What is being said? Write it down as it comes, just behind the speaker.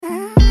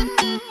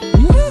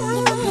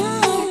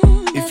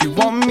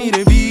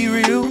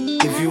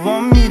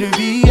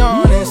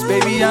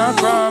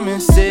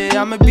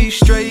I'ma be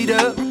straight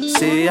up.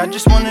 Say I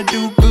just wanna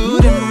do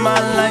good in my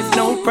life,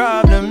 no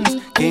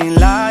problems. Can't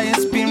lie,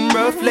 it's been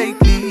rough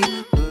lately.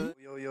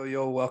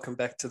 Yo, welcome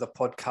back to the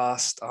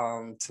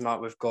podcast. Tonight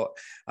we've got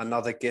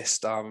another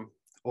guest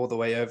all the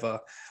way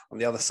over on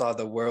the other side of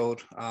the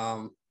world.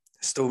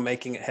 Still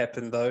making it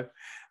happen though.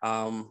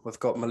 We've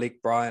got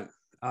Malik Bryant,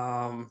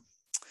 a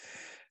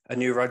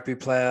new rugby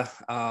player,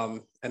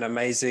 an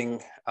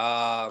amazing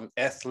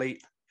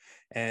athlete,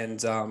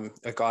 and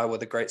a guy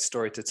with a great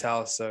story to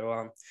tell.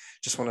 So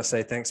just want to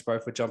say thanks, bro,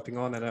 for jumping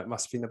on. And it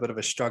must have been a bit of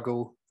a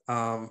struggle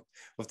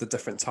with the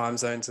different time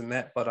zones and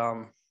that, but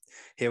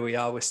here we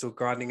are. We're still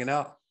grinding it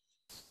out.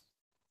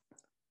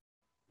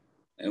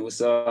 And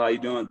what's up? How you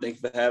doing?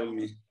 Thank you for having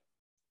me.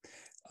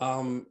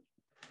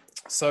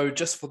 So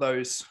just for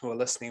those who are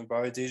listening,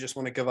 bro, do you just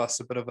want to give us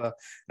a bit of an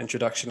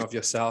introduction of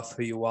yourself,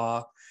 who you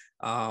are,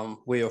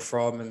 where you're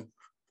from, and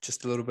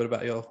just a little bit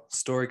about your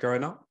story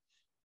growing up?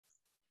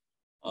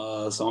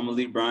 So I'm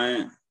Malik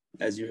Bryant,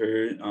 as you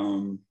heard.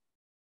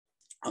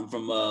 I'm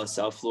from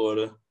South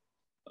Florida.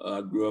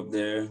 I grew up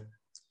there.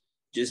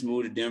 Just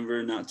moved to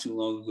Denver not too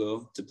long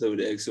ago to play with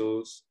the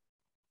XOs.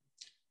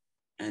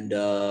 And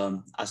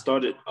I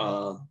started,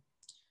 I'm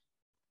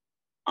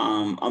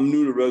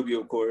new to rugby,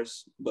 of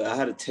course, but I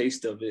had a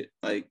taste of it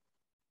like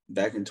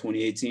back in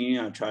 2018.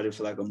 I tried it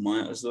for like a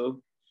month or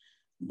so,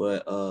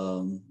 but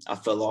I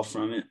fell off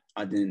from it.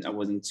 I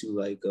wasn't too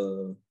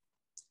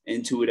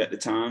into it at the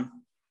time.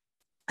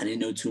 I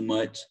didn't know too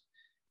much.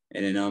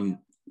 And then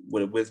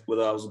with what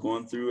I was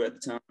going through at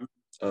the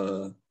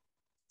time,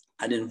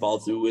 I didn't follow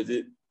through with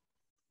it.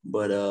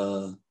 But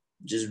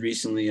just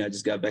recently, I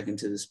just got back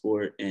into the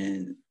sport,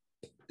 and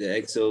the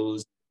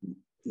XOs,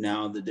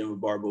 now the Denver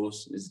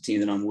Barbos, is the team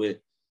that I'm with,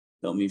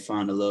 helped me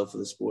find a love for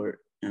the sport,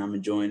 and I'm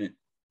enjoying it.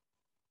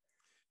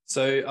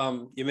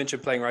 So you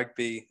mentioned playing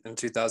rugby in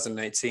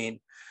 2018.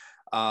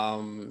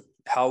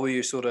 How were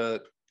you sort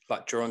of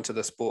like drawn to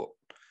the sport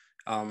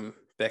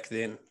back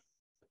then?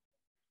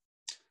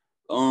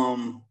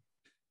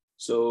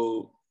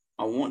 So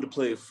I wanted to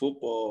play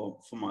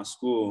football for my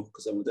school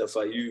because I went to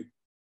FIU,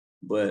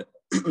 but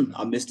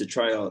I missed the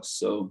tryouts.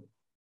 So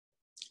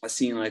I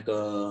seen like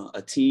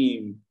a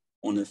team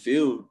on the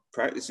field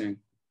practicing,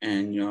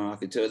 and I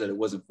could tell that it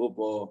wasn't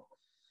football.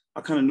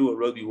 I kind of knew what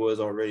rugby was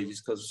already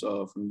just because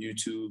from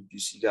YouTube, you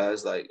see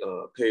guys like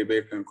Perry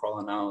Baker and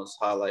Carlin Allen's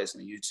highlights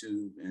on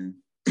YouTube, and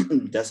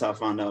that's how I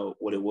found out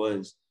what it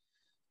was.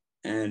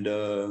 And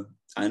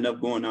I ended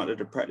up going out there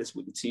to practice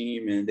with the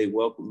team, and they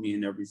welcomed me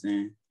and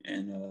everything,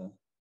 and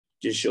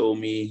just showed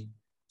me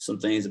some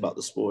things about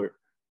the sport.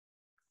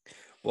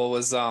 What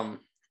was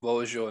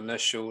your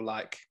initial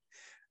like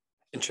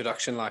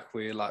introduction like?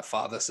 Were you like,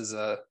 this is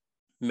a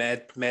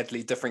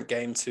madly different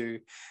game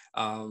to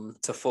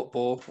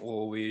football,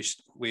 or were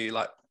you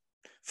like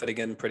fitting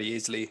in pretty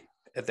easily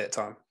at that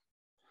time?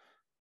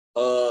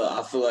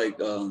 I feel like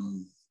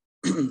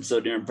so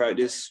during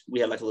practice we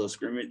had like a little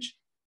scrimmage.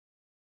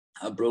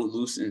 I broke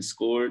loose and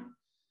scored,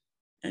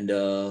 and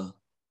I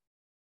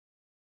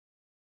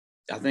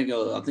think it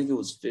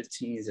was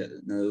 15s.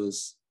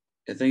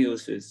 I think it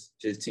was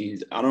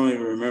 15s. I don't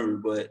even remember,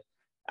 but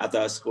after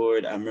I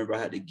scored, I remember I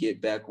had to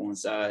get back on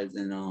sides,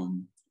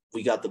 and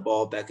we got the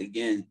ball back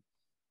again,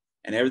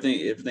 and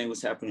everything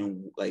was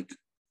happening like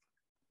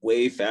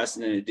way faster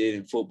than it did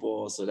in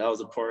football. So that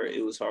was a part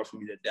it was hard for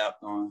me to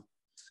adapt on.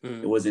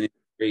 It wasn't any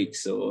break,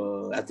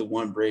 so after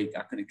one break,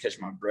 I couldn't catch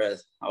my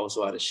breath. I was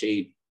so out of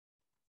shape,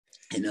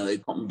 and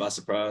it caught me by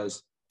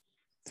surprise.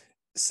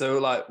 So,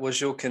 like, was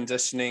your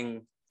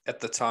conditioning at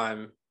the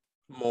time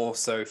more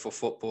so for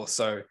football?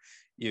 So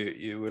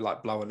you were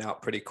like blowing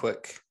out pretty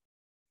quick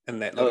in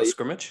that little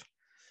scrimmage?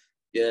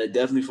 Yeah,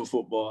 definitely for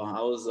football.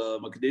 I was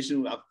my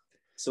conditioning.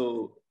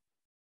 So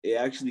it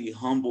actually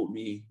humbled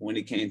me when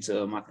it came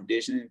to my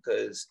conditioning,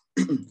 because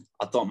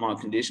I thought my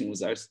condition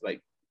was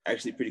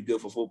actually pretty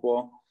good for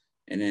football.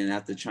 And then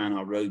after trying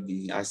out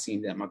rugby, I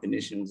seen that my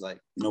condition was like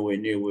nowhere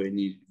near where it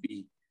needed to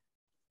be.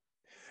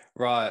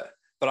 Right.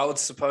 But I would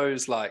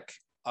suppose like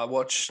I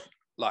watch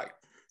like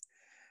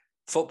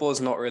football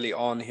is not really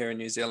on here in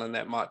New Zealand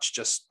that much,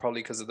 just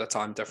probably because of the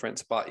time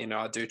difference. But,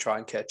 I do try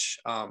and catch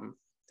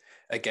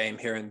a game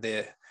here and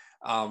there.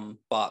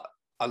 But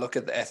I look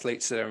at the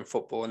athletes that are in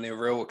football, and they're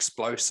real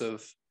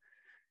explosive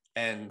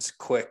and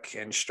quick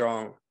and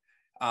strong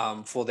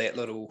for that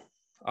little,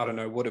 I don't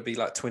know, would it be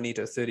like 20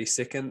 to 30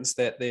 seconds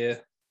that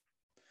they're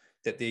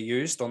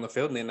used on the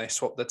field, and then they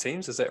swap the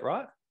teams. Is that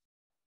right?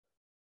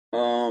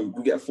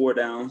 We got 4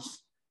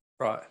 downs.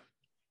 Right.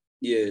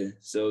 Yeah.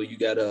 So you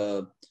got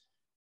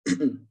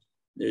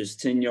there's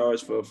 10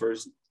 yards for a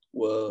first.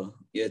 10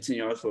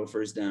 yards for a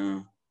first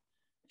down,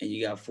 and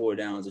you got 4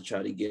 downs to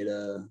try to get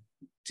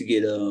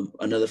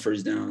another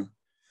first down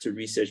to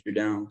reset your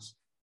downs.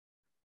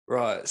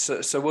 Right.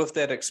 So with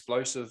that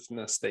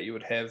explosiveness that you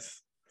would have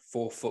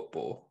for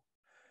football,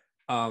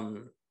 a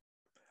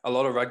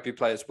lot of rugby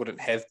players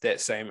wouldn't have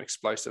that same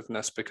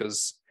explosiveness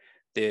because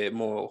they're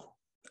more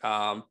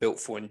built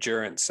for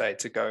endurance, say,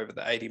 to go over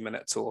the 80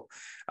 minutes or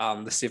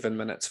the 7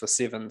 minutes for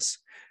sevens.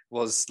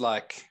 Was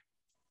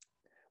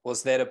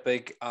was that a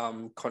big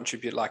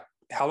contribute? Like,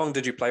 how long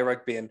did you play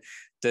rugby, and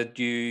did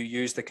you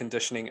use the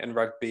conditioning in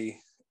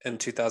rugby in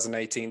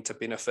 2018 to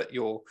benefit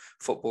your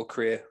football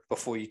career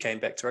before you came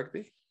back to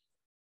rugby?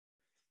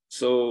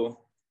 So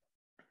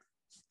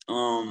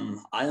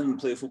I haven't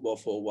played football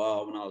for a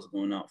while when I was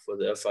going out for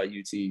the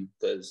FIU team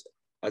because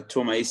I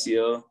tore my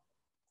ACL,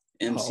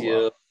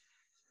 MCL,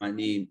 my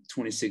knee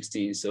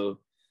 2016. So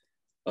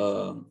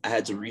I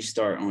had to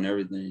restart on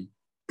everything.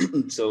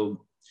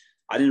 So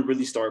I didn't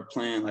really start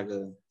playing like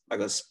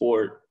a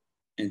sport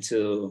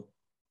until,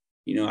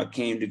 I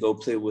came to go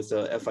play with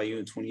FIU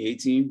in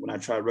 2018 when I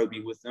tried rugby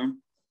with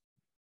them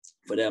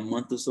for that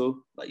month or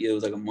so. Like, yeah, it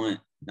was like a month,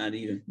 not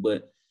even.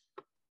 But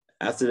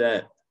after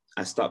that,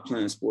 I stopped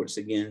playing sports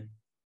again.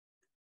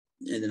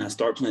 And then I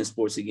started playing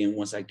sports again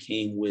once I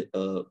came to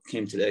the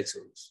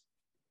Exos.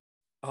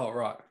 Oh,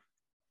 right.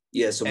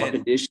 Yeah, so my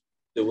condition,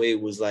 the way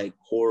it was like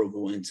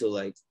horrible until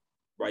like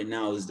right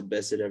now is the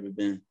best it ever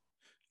been.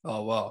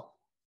 Oh, wow.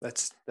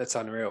 That's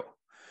unreal.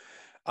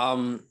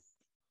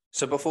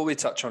 So before we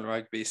touch on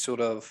rugby,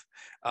 sort of,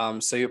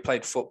 so you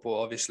played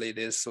football. Obviously,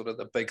 there's sort of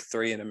the big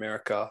three in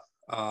America,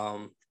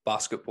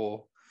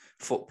 basketball,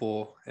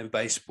 football, and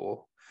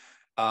baseball.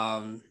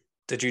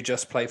 Did you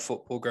just play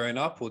football growing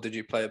up, or did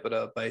you play a bit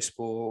of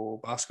baseball or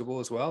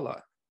basketball as well?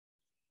 Like,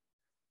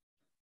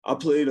 I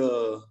played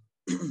I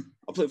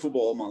played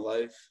football all my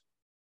life.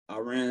 I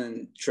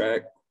ran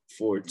track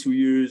for 2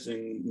 years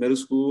in middle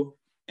school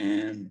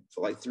and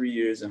for like 3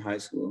 years in high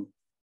school.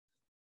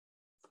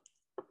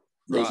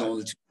 Those right. are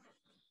only two.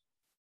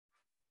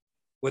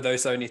 Were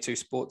those only two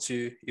sports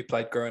you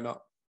played growing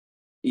up?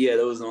 Yeah,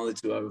 those are the only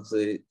two I ever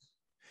played.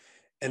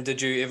 And did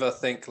you ever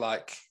think,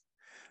 like,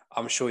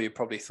 I'm sure you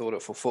probably thought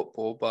it for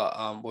football,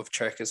 but with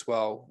track as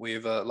well, were you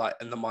ever like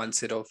in the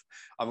mindset of,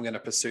 I'm going to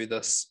pursue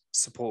this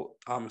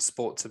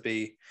sport to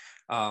be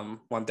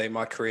one day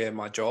my career,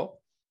 my job?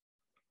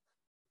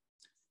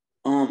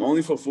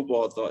 Only for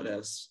football, I thought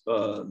that's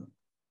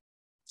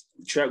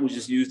track was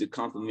just used to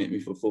compliment me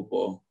for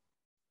football.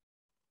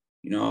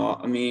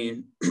 I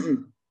mean,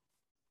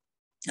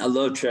 I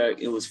love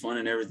track. It was fun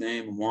and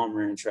everything. My mom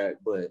ran track,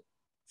 but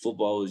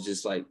football was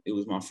just like, it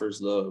was my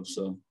first love.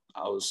 So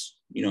I was,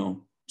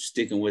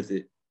 sticking with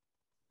it.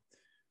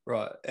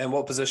 Right. And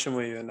what position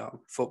were you in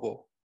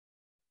football?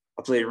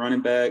 I played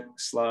running back,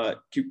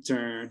 slot, kick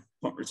return,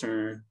 punt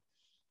return.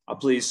 I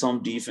played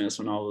some defense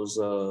when I was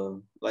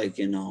like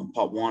in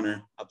Pop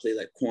Warner. I played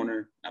like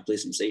corner. I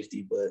played some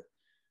safety, but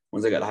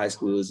once I got to high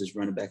school, it was just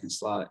running back and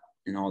slot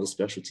and all the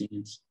special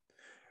teams.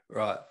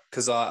 Right.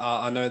 Because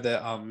I know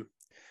that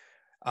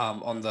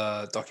on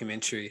the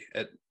documentary,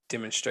 it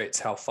demonstrates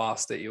how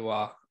fast that you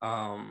are,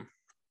 and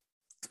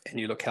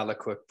you look hella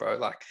quick, bro.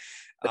 Like,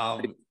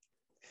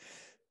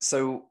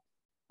 so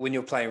when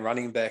you're playing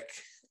running back,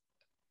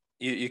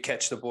 you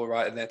catch the ball,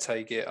 right, and that's how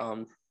you get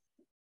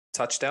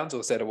touchdowns,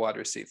 or is that a wide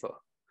receiver?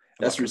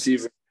 That's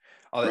receiver.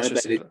 Oh, that's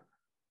receiver.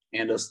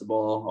 Hand us the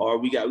ball, or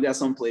we got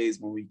some plays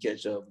when we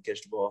catch the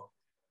ball.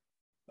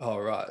 Oh,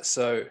 right.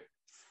 So,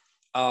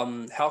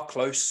 how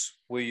close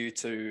were you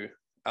to,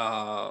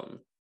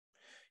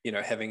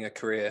 having a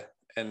career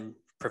and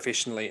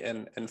professionally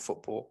in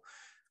football?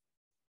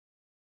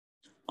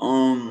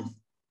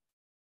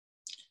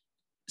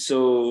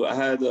 So I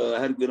had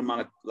a good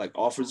amount of like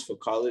offers for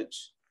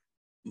college,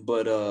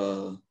 but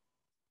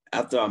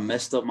after I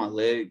messed up my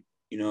leg,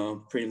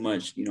 pretty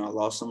much, I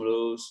lost some of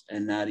those,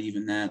 and not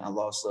even that. I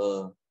lost.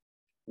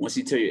 Once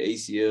you tear your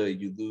ACL,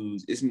 you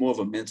lose. It's more of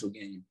a mental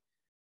game.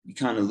 You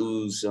kind of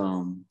lose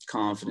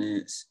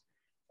confidence.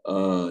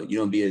 You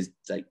don't be as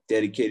like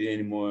dedicated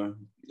anymore.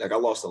 Like I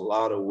lost a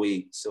lot of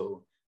weight,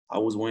 so I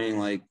was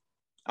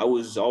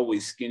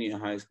always skinny in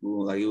high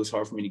school. Like it was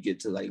hard for me to get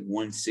to like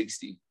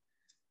 160.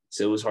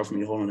 So it was hard for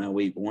me to hold on that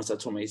weight. But once I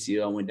tore my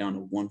ACL, I went down to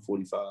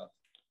 145.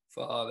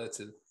 Oh, that's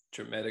a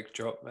dramatic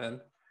drop, man.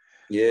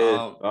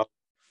 Yeah,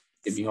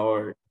 it'd be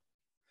hard.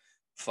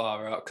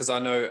 Far out, because I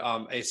know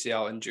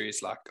ACL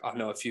injuries. Like I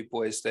know a few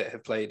boys that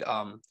have played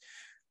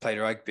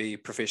rugby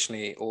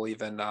professionally, or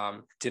even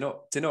do you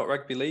know what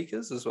rugby league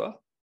is as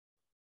well?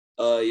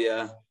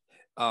 Yeah.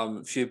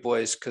 Few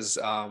boys, because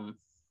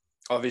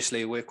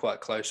obviously we're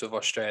quite close with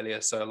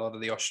Australia, so a lot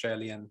of the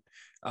Australian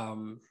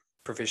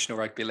professional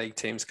rugby league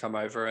teams come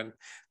over and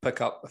pick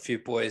up a few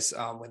boys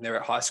when they're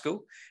at high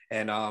school.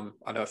 And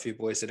I know a few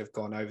boys that have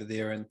gone over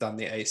there and done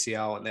the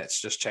ACL, and that's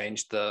just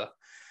changed the,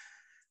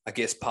 I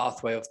guess,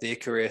 pathway of their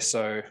career.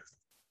 So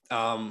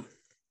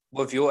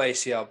with your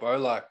ACL, bro,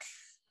 like,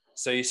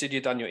 so you said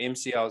you've done your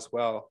MCL as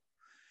well.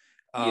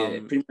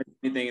 Yeah, pretty much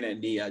anything in that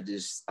knee, I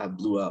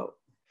blew out.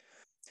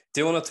 Do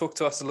you want to talk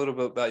to us a little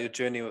bit about your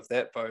journey with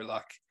that, bro?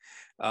 Like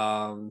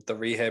the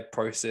rehab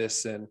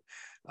process, and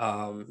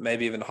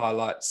maybe even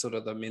highlight sort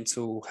of the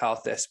mental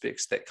health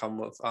aspects that come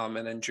with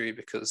an injury,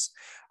 because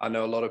I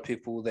know a lot of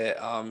people that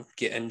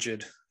get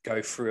injured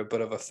go through a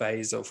bit of a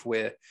phase of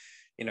where,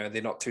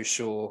 they're not too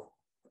sure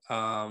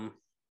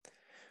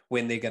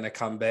when they're going to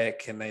come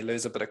back, and they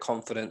lose a bit of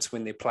confidence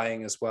when they're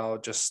playing as well,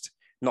 just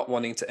not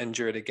wanting to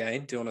injure it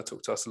again. Do you want to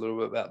talk to us a little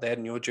bit about that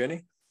in your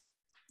journey?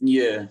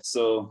 Yeah.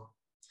 So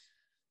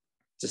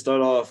to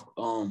start off,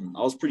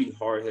 I was pretty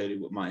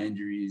hard-headed with my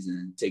injuries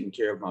and taking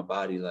care of my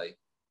body. Like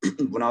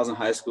when I was in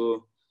high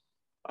school,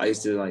 I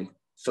used to like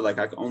feel like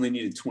I only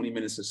needed 20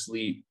 minutes of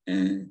sleep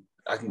and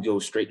I can go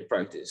straight to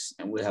practice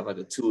and we'd have like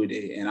a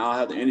 2-a-day and I'll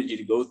have the energy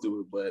to go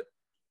through it, but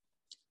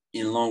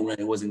in the long run,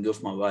 it wasn't good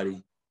for my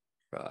body.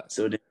 Right.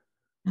 So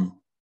then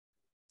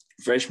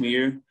freshman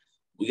year,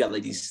 we got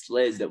like these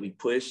sleds that we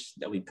push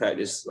that we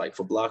practice like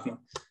for blocking.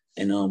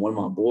 And one of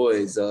my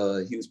boys,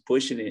 he was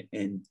pushing it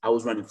and I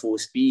was running full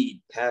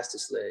speed past the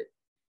sled.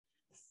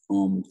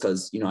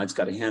 Because I just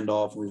got a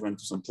handoff and we was running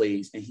through some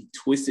plays and he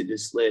twisted the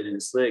sled and the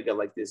sled got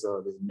like this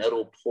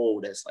metal pole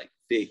that's like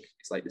thick.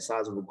 It's like the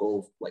size of a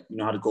goal, like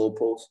how the goal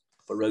post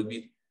for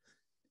rugby.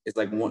 It's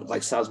like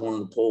size of one of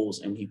the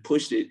poles. And when he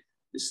pushed it,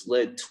 the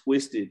sled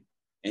twisted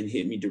and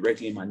hit me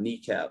directly in my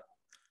kneecap.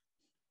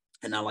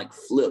 And I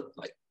flipped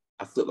like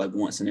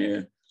once in the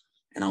air.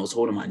 And I was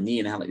holding my knee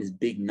and I had like this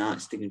big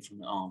knot sticking from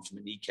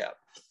the kneecap.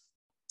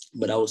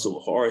 But I was so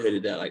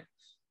hard-headed that like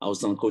I was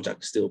telling coach I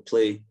could still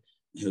play.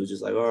 He was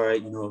just like, all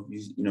right,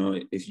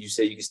 if you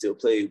say you can still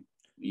play,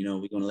 we're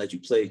going to let you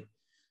play.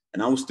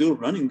 And I was still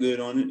running good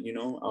on it. I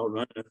was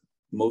running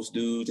most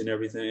dudes and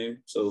everything.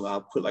 So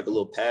I'll put like a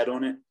little pad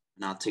on it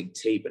and I'll take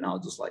tape and I'll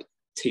just like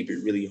tape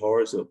it really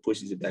hard so it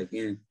pushes it back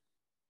in.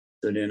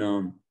 So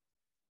then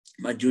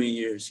my junior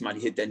year, somebody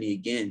hit that knee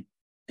again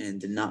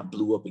and the knot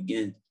blew up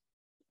again.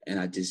 And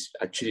I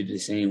treated it the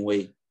same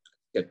way,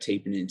 kept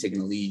taping it and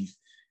taking a leave.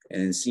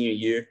 And senior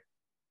year,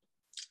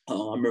 I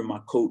remember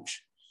my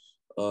coach,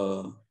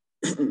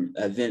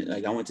 at Venice,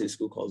 like I went to a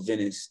school called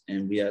Venice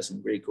and we had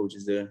some great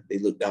coaches there. They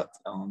looked out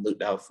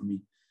for me.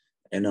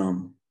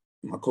 And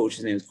my coach,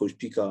 his name is Coach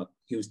Peacock.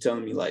 He was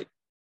telling me like,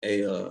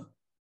 hey, I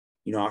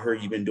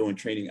heard you've been doing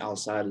training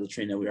outside of the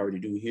training that we already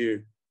do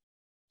here.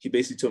 He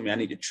basically told me I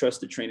need to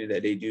trust the training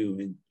that they do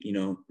and,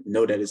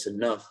 know that it's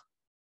enough.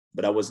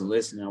 But I wasn't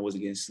listening. I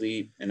wasn't getting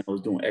sleep and I was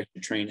doing extra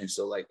training.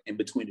 So like in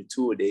between the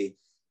 2-a-day,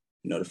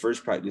 the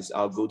first practice,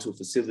 I'll go to a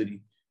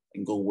facility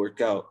and go work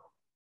out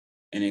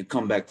and then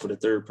come back for the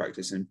third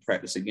practice and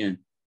practice again.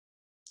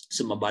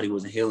 So my body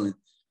wasn't healing.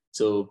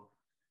 So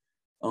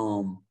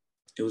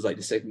it was like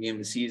the second game of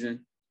the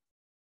season.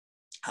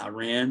 I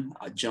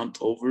jumped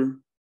over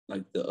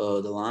like the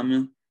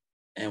lineman.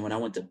 And when I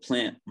went to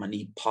plant, my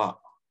knee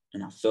popped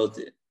and I felt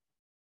it.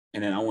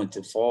 And then I went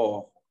to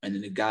fall and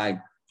then the guy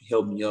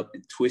held me up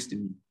and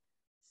twisted me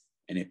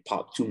and it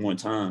popped 2 more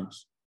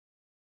times.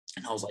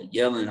 And I was like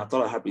yelling. I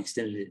thought I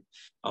hyperextended it.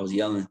 I was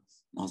yelling. And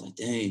I was like,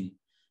 dang.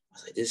 I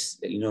was like,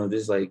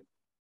 this like,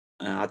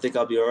 I think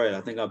I'll be all right.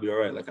 I think I'll be all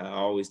right. Like I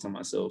always tell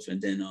myself. And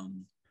then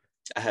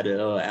I had an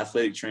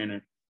athletic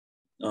trainer.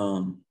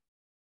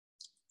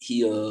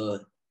 He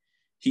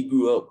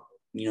grew up,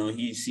 he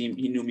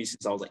knew me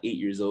since I was like 8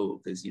 years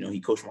old because, he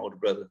coached my older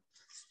brother.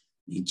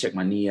 He checked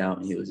my knee out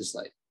and he was just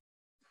like,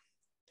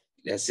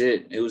 that's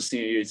it. It was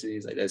senior year too.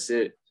 He's like, that's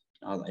it.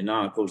 I was like,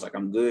 nah, coach, like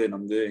I'm good.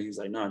 He was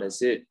like, nah,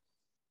 that's it.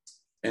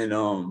 And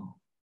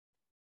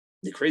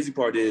the crazy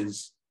part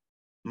is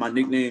my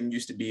nickname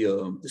used to be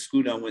the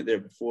school that I went there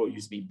before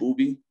used to be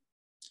Booby,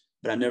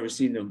 but I never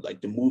seen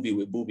the movie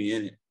with Booby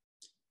in it.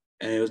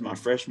 And it was my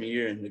freshman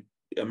year, and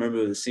I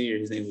remember the senior,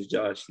 his name was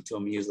Josh. He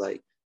told me, he was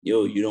like,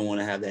 yo, you don't want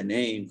to have that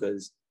name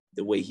because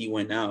the way he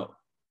went out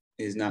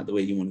is not the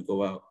way you want to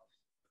go out.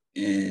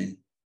 And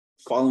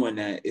following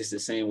that, it's the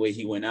same way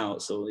he went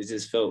out. So it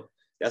just felt,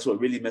 that's what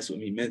really messed with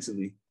me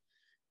mentally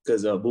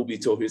because Booby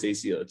tore his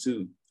ACL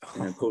too.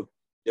 And coach,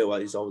 I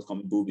used to always call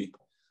me Booby.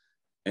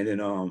 And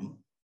then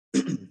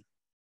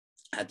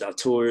after I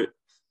tore it,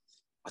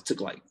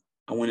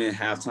 I went in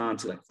halftime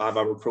to like 5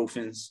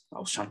 ibuprofens. I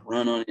was trying to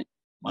run on it.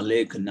 My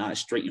leg could not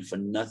straighten for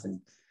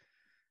nothing.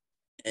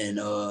 And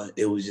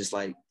it was just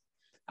like,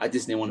 I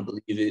just didn't want to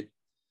believe it.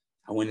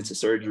 I went into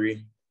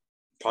surgery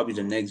probably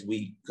the next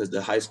week because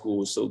the high school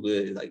was so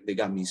good. Like they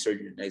got me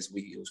surgery the next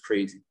week. It was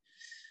crazy.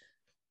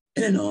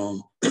 And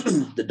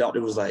the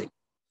doctor was like,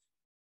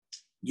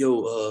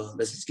 yo,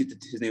 let's just get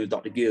his name was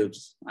Dr.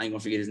 Gibbs. I ain't gonna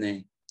forget his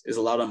name. There's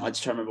a lot of them. I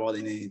just try to remember all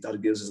their names. Dr.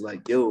 Gibbs was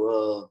like,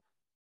 yo,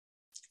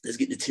 let's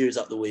get the tears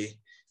out the way.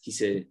 He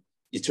said,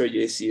 you tore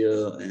your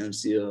ACL and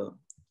MCL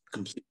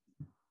completely.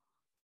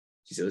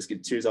 He said, let's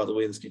get the tears out the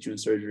way. Let's get you in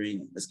surgery.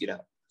 And let's get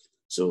out.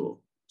 So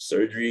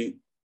surgery,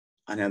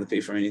 I didn't have to pay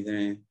for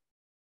anything.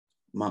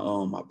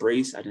 My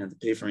brace, I didn't have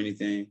to pay for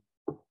anything.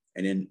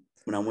 And then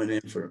when I went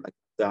in for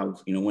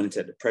went into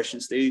that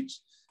depression stage,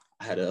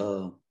 I had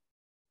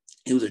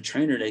it was a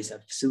trainer that used to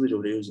have a facility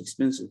over there. It was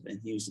expensive. And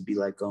he used to be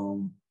like,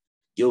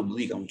 yo,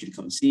 Malik, I want you to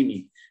come and see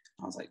me.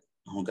 I was like,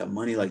 I don't got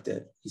money like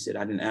that. He said,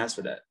 I didn't ask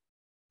for that.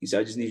 He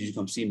said, I just need you to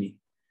come see me.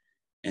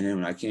 And then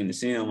when I came to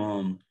see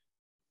him,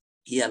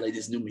 he had like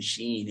this new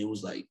machine. It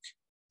was like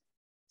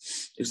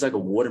a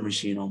water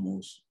machine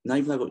almost. Not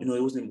even like,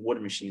 it wasn't a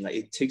water machine. Like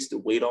it takes the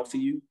weight off of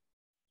you.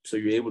 So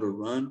you're able to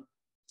run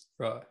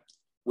right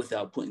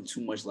without putting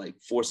too much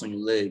like force on your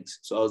legs.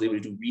 So I was able to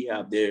do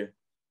rehab there.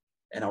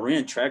 And I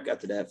ran track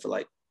after that for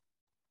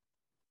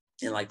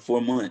in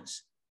 4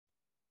 months.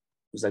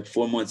 It was like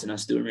 4 months and I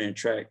still ran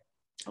track.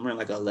 I ran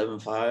like a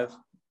 11.5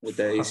 with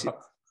that AC.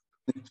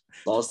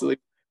 Lost it.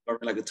 I ran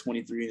like a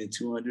 23 and a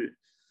 200.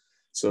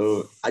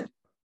 So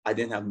I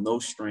didn't have no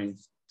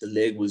strength. The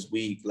leg was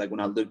weak. Like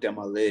when I looked at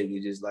my leg,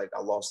 it just like I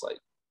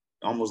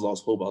almost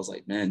lost hope. I was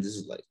like, man, this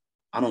is like,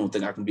 I don't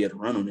think I can be able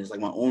to run on this. Like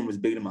my arm was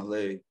bigger than my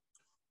leg.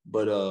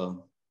 But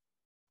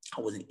I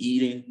wasn't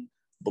eating.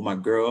 But my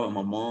girl and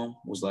my mom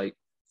was like,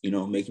 you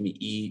know, making me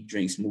eat,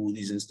 drink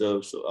smoothies and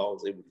stuff. So I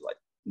was able to like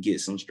get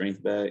some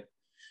strength back.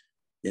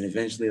 Then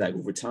eventually, like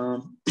over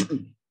time,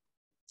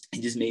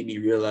 it just made me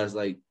realize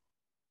like,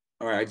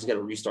 all right, I just got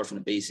to restart from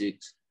the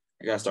basics.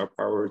 I got to start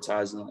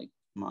prioritizing like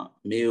my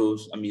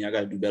meals. I mean, I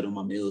got to do better on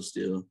my meals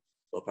still,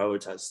 but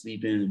prioritize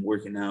sleeping and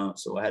working out.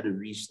 So I had to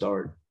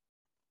restart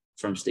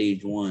from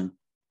stage one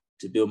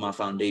to build my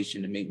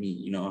foundation to make me,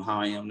 you know,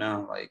 how I am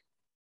now. Like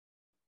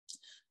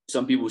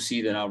some people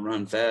see that I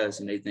run fast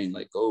and they think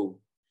like, oh,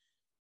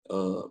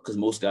 because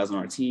most guys on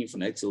our team from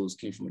the Exos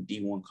came from a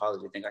D1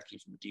 college. They think I came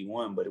from a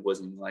D1, but it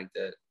wasn't like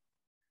that.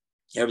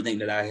 Everything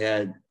that I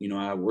had, you know,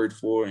 I worked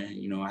for, and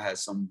you know, I had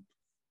some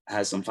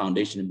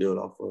foundation to build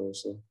off of.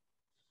 So,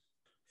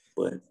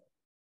 but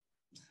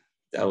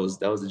that was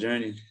the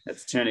journey. At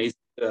the turn 8,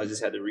 I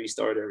just had to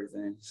restart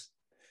everything.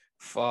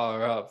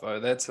 Far up, bro.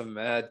 That's a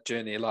mad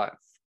journey. Like,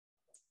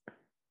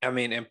 I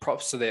mean, and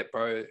props to that,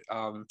 bro.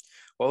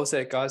 What was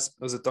that, guys?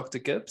 Was it Dr.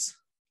 Gibbs?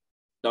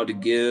 Dr.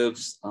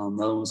 Gibbs,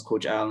 another one was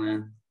Coach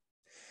Allen.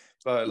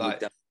 Bro,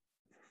 like,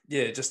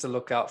 yeah, just to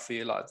look out for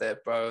you like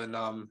that, bro.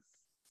 And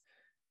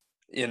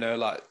you know,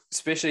 like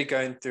especially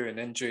going through an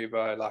injury,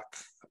 bro. Like,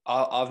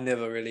 I've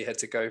never really had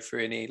to go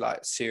through any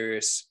like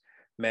serious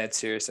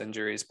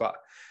injuries, but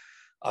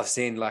I've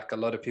seen like a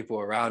lot of people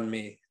around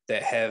me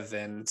that have,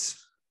 and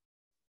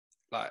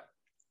like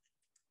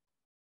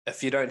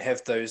if you don't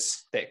have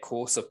that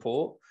core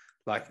support,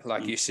 like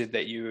you said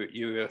that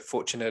you were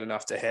fortunate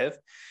enough to have,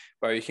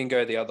 bro, you can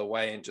go the other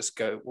way and just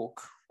go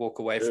walk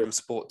away from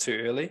sport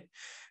too early.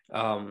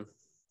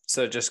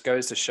 So it just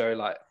goes to show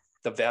like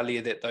the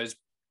value that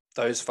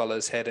those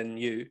fellas had in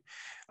you,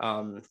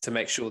 to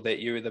make sure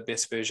that you're the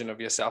best version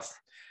of yourself,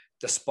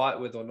 despite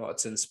whether or not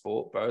it's in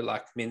sport, bro.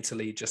 Like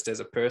mentally, just as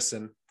a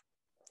person,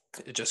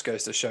 it just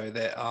goes to show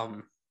that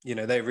you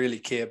know, they really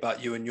care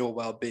about you and your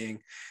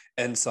well-being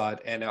inside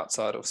and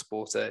outside of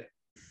sport.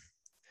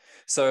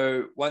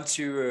 So once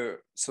you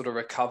were sort of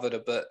recovered a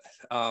bit,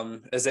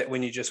 is that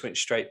when you just went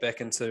straight back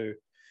into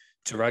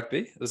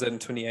rugby? Was that in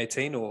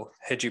 2018, or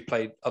had you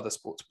played other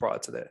sports prior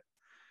to that?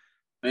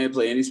 I didn't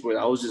play any sport.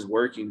 I was just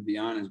working, to be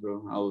honest,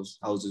 bro. I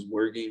was just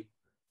working.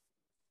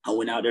 I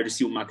went out there to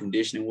see what my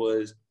conditioning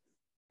was,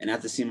 and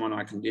after seeing what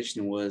my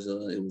conditioning was,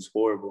 it was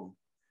horrible.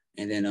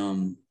 And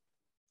then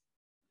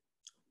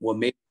what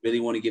made me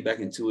really want to get back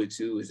into it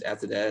too is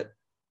after that,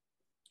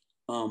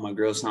 my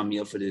girl signed me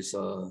up for this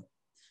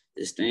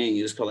thing.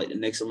 It was called like the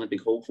Next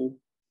Olympic Hopeful,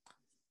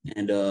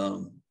 and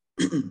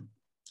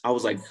I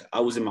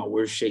was in my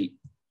worst shape.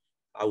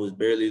 I was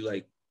barely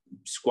like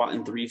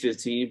squatting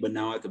 315, but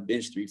now I could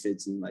bench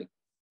 315 like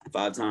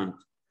 5 times.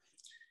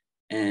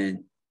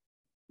 And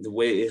the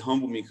way it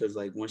humbled me, because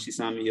like once she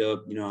signed me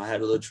up, you know, I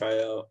had a little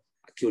tryout.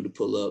 I killed the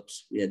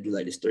pull-ups. We had to do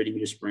like this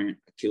 30-meter sprint.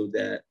 I killed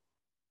that.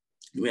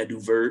 We had to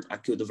do vert. I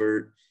killed the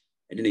vert.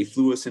 And then they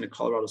flew us into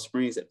Colorado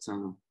Springs at the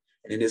time.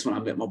 And then this when I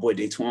met my boy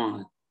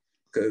Daytwan,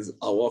 because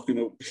I walked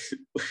in.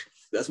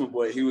 That's my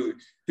boy. He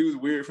was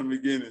weird from the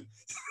beginning.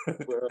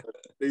 But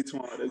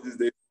Daytwan, that's just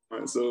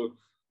Daytwan. So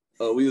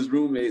we was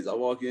roommates. I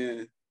walk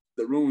in.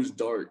 The room's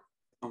dark.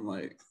 I'm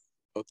like,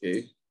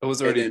 okay. It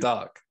was already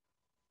dark.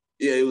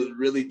 Yeah, it was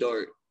really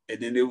dark.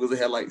 And then it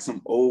had like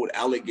some old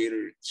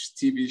alligator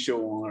TV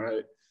show on,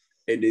 right?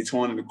 And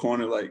Daytwan in the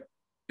corner, like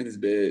in his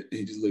bed.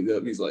 He just looked up.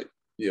 And he's like,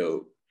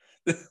 yo.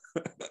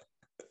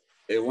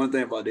 And one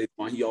thing about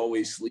Daytwan, he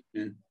always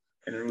sleeping,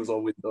 and it was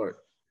always dark.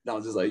 And I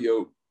was just like,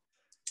 yo.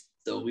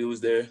 So we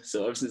was there.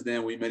 So ever since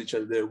then, we met each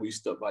other there. We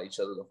stuck by each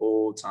other the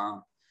whole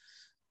time.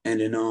 And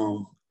then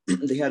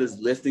they had us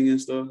lifting and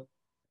stuff.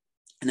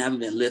 And I haven't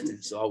been lifting,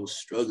 so I was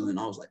struggling.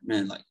 I was like,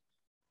 man, like,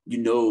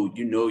 you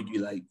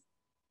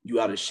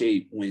out of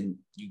shape when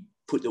you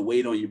put the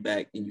weight on your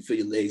back and you feel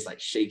your legs like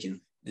shaking.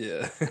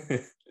 Yeah.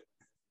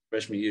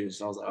 Freshman year.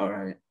 So I was like, all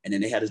right. And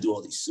then they had us do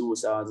all these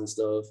suicides and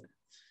stuff.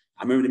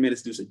 I remember they made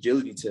us do this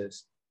agility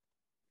test.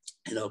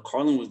 And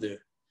Carlin was there.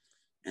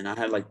 And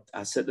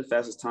I set the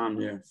fastest time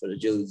there for the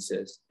agility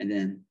test. And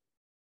then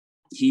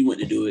he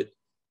went to do it.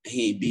 And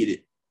he ain't beat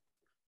it.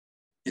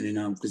 And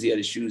then because he had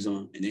his shoes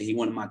on. And then he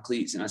wanted my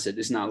cleats. And I said,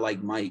 this is not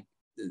like Mike.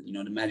 You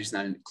know, the magic's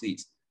not in the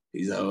cleats.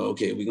 He's like, oh,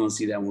 okay, we're going to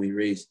see that when we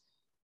race.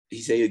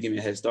 He said he'll give me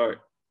a head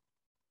start.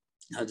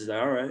 I was just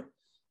like, all right.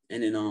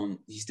 And then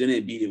he still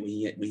didn't beat it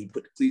when he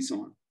put the cleats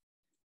on.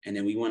 And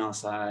then we went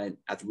outside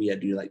after we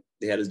had to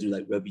they had us do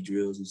like rugby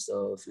drills and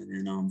stuff.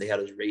 And then they had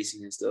us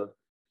racing and stuff.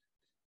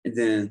 And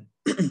then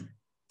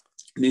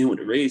he went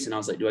to race, and I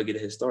was like, do I get a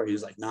head start? He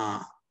was like,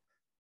 nah.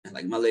 And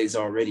like my legs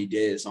are already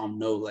dead. So I'm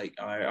like,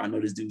 all right, I know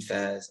this dude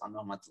fast. I know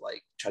I'm about to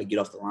like try to get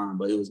off the line.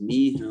 But it was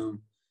me,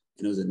 him,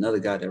 and it was another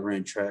guy that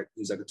ran track.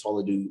 He was like a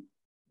taller dude.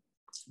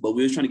 But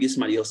we was trying to get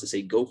somebody else to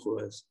say go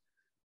for us.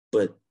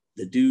 But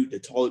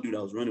the taller dude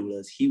I was running with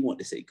us, he wanted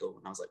to say go.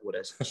 And I was like, well,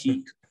 that's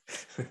cheap.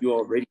 You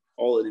already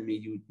taller than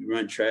me. You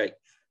run track,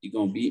 you're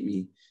going to beat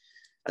me.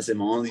 I said,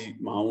 I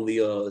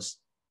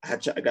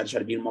got to try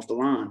to beat him off the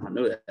line. I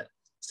know that.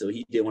 So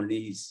he did one of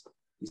these.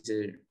 He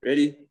said,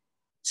 ready? I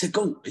said,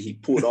 go. And he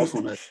pulled off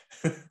on us.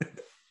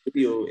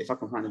 Video, if I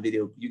can find the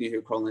video, you can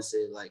hear Colin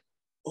say, like,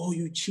 oh,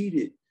 you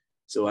cheated.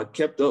 So I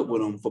kept up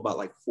with him for about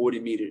like 40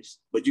 meters.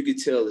 But you could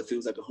tell if it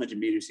was like 100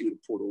 meters, he would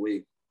have pulled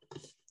away.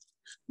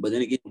 But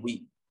then again,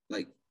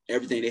 like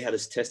everything they had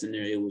us testing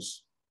there, it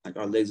was like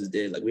our legs was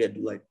dead. Like we had to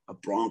do like a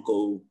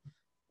Bronco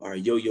or a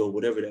yo-yo,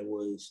 whatever that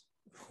was.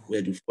 We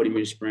had to do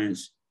 40-meter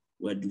sprints.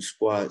 We had to do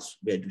squats.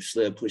 We had to do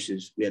sled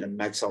pushes. We had a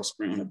max out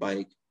sprint on a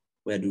bike.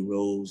 We had to do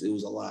rolls. It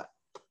was a lot.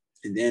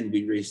 And then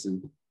we raced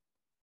them.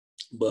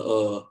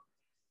 But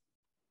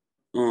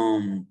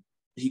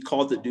he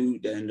called the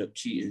dude that ended up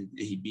cheating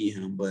and he beat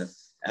him. But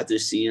after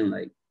seeing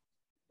like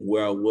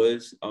where I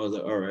was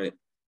like, all right,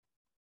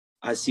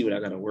 I see what I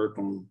got to work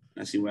on.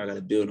 I see what I got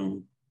to build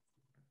on.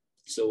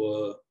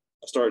 So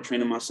I started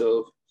training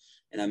myself,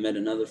 and I met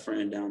another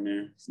friend down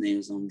there. His name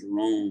is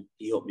Jerome.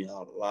 He helped me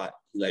out a lot.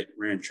 He like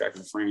ran track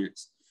in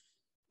France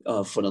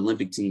for the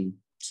Olympic team.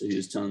 So he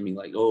was telling me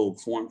like, oh,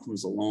 form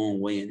comes a long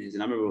way in this.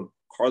 And I remember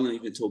Carlin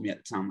even told me at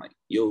the time, like,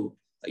 yo,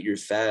 like you're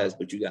fast,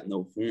 but you got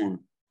no form.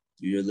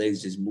 Your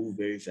legs just move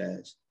very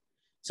fast.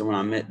 So when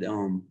I met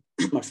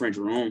my friend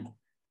Jerome,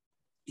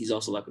 he's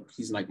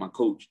like my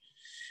coach.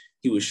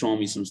 He was showing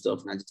me some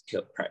stuff, and I just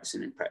kept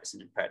practicing it.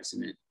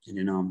 And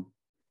then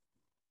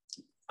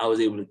I was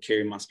able to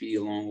carry my speed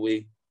a long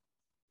way.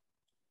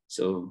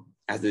 So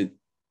after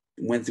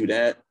went through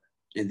that,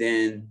 and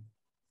then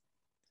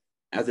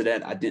after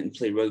that, I didn't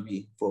play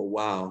rugby for a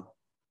while.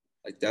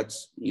 Like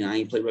that's, I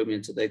ain't played rugby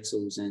until the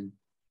Exos, and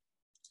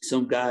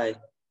some guy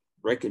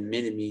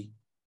recommended me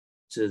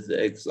to the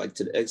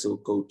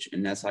Exo coach,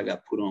 and that's how I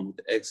got put on with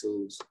the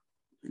Exos,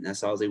 and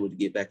that's how I was able to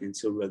get back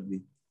into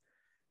rugby.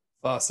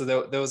 Oh, so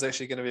that was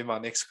actually going to be my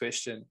next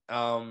question.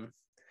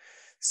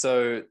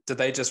 So did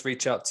they just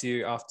reach out to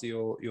you after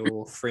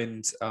your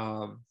friend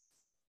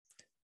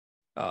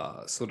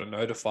sort of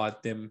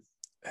notified them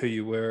who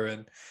you were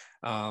and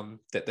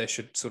that they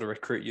should sort of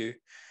recruit you?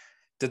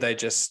 Did they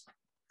just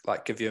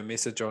like give you a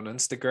message on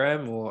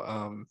Instagram,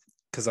 or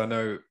because I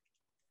know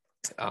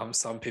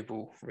some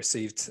people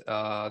received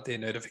their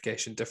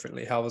notification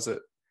differently? How was it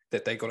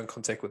that they got in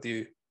contact with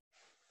you?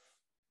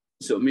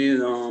 So me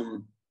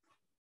and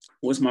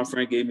once my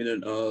friend gave me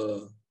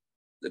the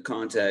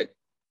contact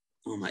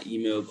on my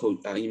email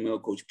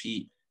Coach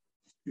Pete,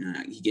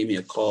 and he gave me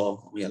a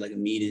call. We had like a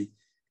meeting.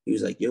 He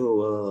was like,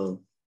 yo,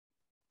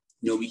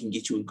 we can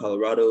get you in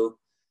Colorado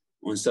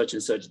on such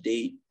and such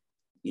date.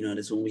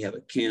 That's when we have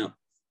a camp.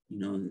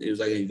 It was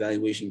like an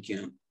evaluation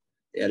camp.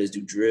 They had us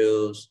do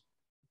drills.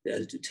 They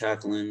had to do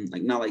tackling,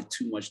 like not like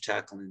too much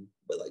tackling,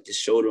 but like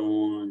just shoulder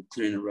on,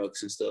 clearing the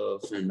rucks and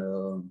stuff.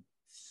 And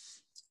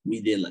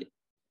we did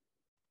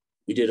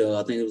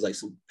I think it was like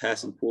some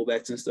pass and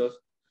pullbacks and stuff.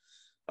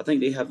 I think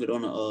they have it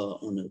on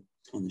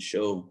the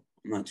show.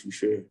 I'm not too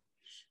sure,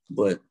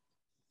 but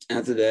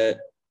after that,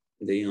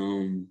 they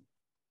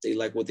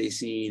like what they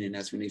seen, and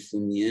that's when they flew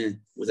me in.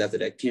 Was after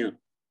that camp.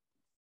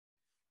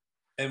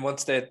 And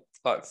once they're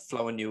like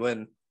flowing you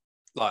in,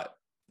 like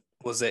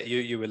was that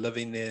you were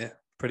living there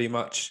pretty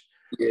much,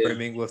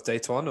 rooming with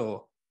Dayton,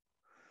 or?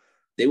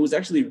 They was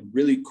actually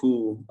really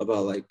cool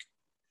about like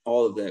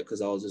all of that,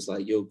 because I was just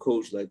like, yo,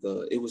 coach, like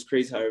it was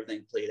crazy how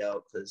everything played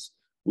out, because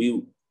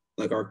we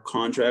like our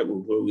contract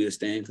with where we were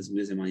staying, because we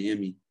was in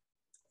Miami,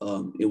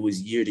 it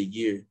was year to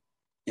year,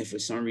 and for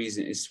some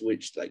reason it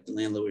switched. Like the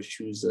landlords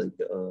choose like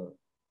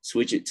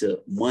switch it to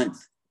a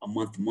month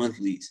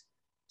lease.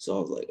 So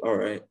I was like, all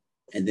right.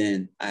 And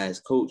then I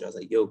asked coach, I was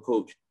like, yo,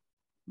 coach,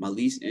 my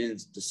lease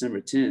ends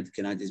December 10th.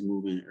 Can I just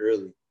move in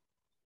early?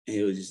 And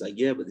he was just like,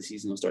 yeah, but the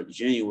season will start in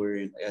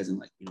January. As in,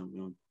 like, we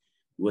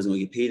wasn't gonna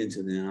get paid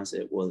until then. I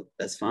said, well,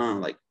 that's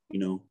fine. Like,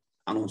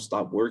 I don't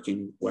stop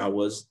working where I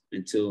was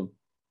until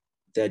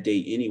that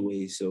date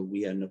anyway. So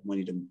we had enough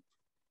money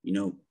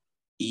to,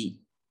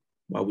 eat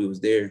while we was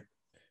there.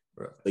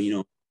 Right. But,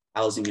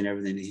 housing and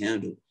everything they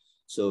handled.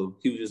 So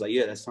he was just like,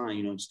 yeah, that's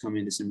fine. Just come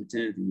in December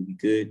 10th and you'll be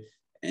good.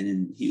 And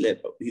then he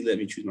let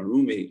me choose my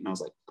roommate. And I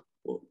was like,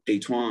 well,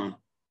 Dayton,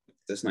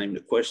 that's not even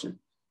the question.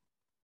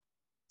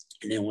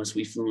 And then once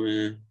we flew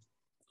in,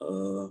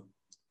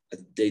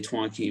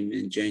 Dayton came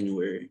in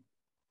January.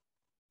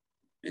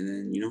 And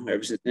then,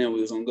 ever since then,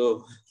 we was on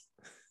go.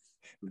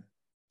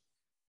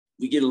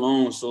 We get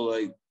along so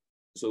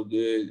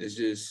good. It's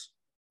just,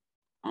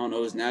 I don't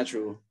know, it's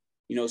natural.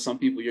 Some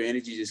people, your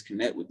energy just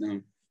connect with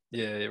them.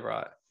 Yeah, you're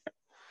right.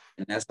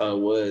 And that's how it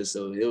was.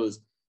 So it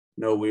was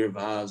no weird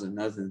vibes or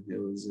nothing. It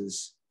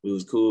was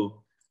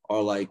cool.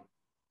 Or like,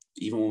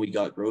 even when we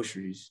got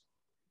groceries,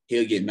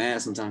 he'll get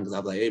mad sometimes because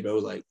I'm like, hey, bro,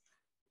 like,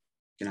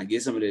 can I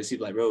get some of this? He'd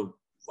be like, bro,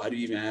 why do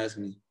you even ask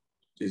me?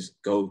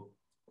 Just go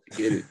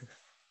get it.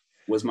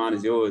 What's mine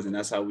is yours. And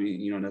that's how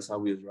we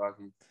was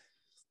rocking.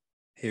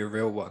 He a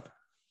real one.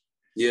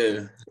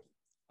 Yeah.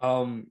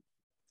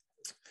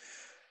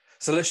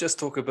 So let's just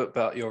talk a bit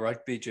about your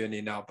rugby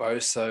journey now, Bo.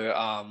 So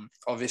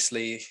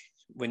obviously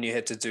when you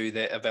had to do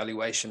that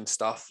evaluation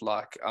stuff,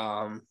 like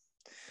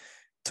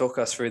talk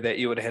us through that.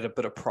 You would have had a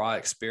bit of prior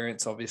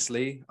experience,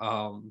 obviously.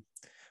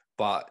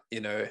 But,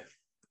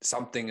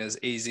 something as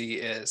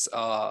easy as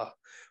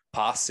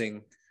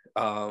passing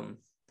and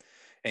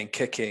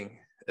kicking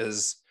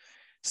is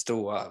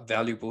still a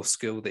valuable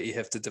skill that you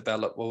have to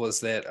develop. What was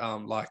that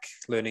like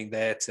learning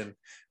that? And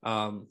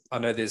I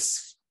know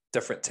there's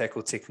different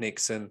tackle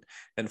techniques in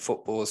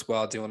football as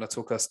well. Do you want to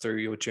talk us through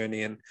your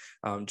journey and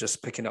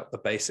just picking up the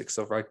basics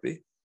of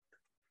rugby?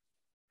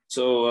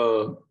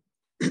 So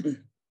we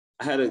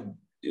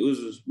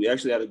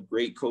actually had a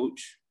great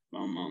coach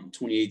from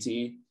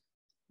 2018.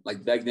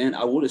 Like back then,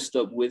 I would have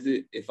stuck with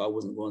it if I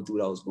wasn't going through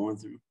what I was going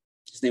through.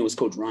 His name was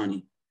Coach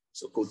Ronnie.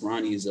 So Coach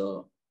Ronnie is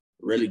a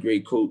really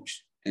great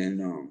coach,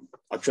 and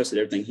I trusted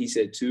everything he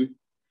said too.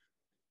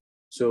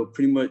 So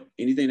pretty much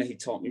anything that he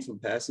taught me from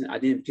passing, I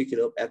didn't pick it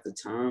up at the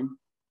time,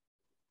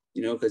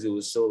 because it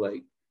was so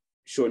like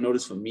short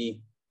notice for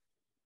me.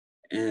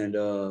 And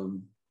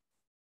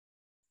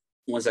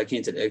once I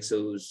came to the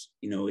Exos,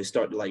 it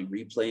started to like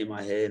replay in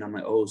my head. And I'm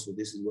like, oh, so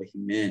this is what he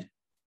meant.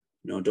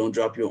 Don't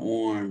drop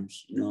your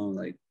arms,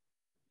 like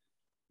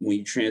when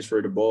you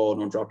transfer the ball,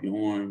 don't drop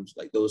your arms,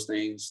 like those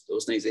things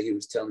that he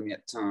was telling me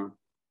at the time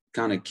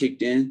kind of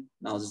kicked in.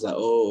 And I was just like,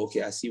 oh,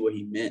 okay, I see what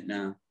he meant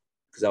now,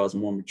 because I was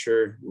more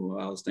mature. Well,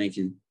 I was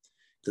thinking,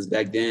 because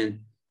back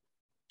then,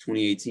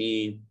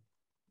 2018,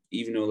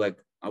 even though like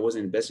I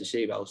wasn't in the best of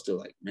shape, I was still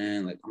like,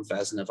 man, like I'm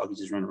fast enough, I could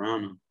just run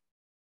around him.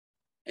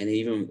 And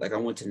even like I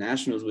went to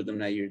nationals with them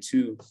that year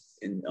too,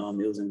 and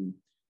it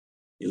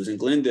was in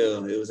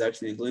Glendale. It was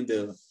actually in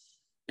Glendale,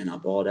 and I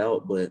balled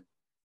out, but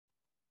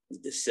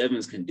the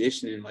sevens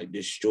conditioning like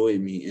destroyed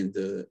me in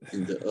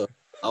the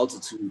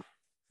altitude,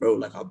 bro.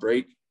 Like I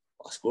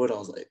scored, I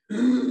was like,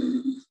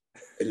 and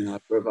then I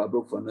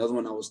broke for another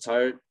one. I was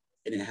tired,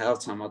 and in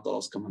halftime I thought I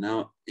was coming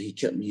out, and he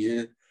kept me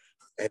in.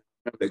 And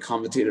the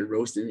commentator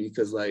roasted me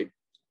because like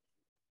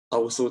I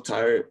was so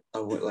tired. I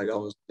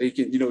was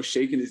shaking.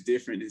 Shaking is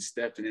different than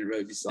stepping in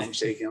rugby, so I'm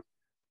shaking. And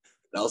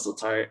I was so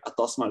tired. I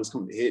thought somebody was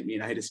coming to hit me,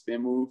 and I hit a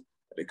spin move.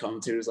 The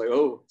commentator was like,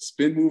 "Oh,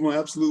 spin move on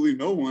absolutely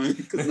no one,"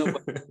 because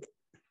nobody.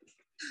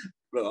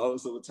 Bro, I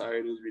was so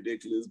tired. It was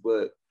ridiculous.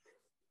 But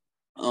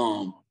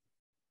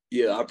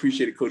yeah, I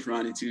appreciated Coach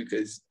Ronnie too,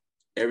 because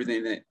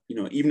everything that,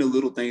 even the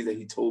little things that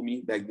he told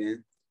me back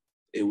then,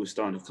 it was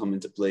starting to come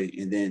into play.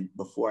 And then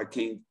before I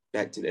came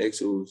back to the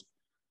Exos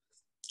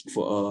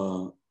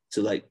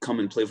to like come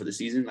and play for the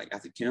season, like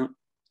after camp,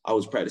 I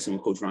was practicing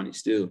with Coach Ronnie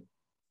still,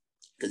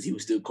 because he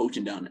was still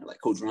coaching down there.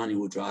 Like Coach Ronnie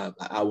would drive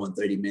an hour and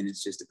 30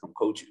 minutes just to come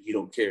coach you. He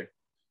don't care.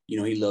 He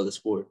loved the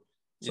sport.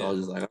 So yeah. I was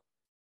just like,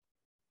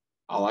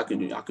 all I can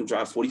do, I can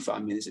drive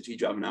 45 minutes if he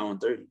drive an hour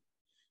and 30.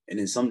 And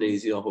then some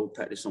days he'll hold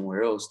practice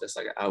somewhere else that's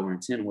like an hour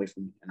and 10 away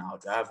from me, and I'll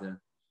drive there.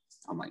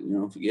 I'm like,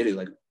 forget it.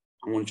 Like,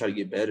 I want to try to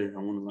get better. I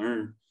want to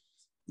learn.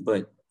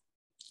 But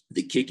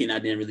the kicking, I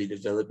didn't really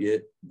develop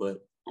yet, but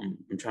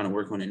I'm trying to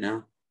work on it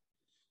now.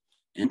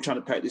 And I'm trying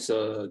to practice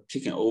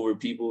kicking over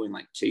people and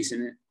like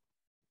chasing it.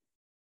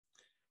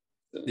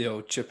 So, the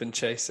old chip and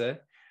chase, eh?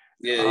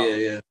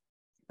 Yeah.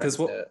 Because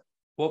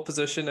what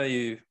position are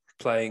you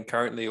playing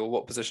currently, or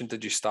what position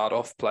did you start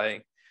off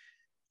playing?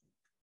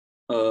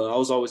 I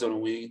was always on a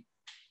wing,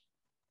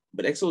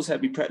 but Exos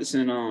had me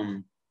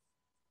practicing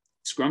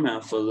scrum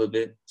half for a little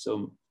bit,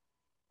 so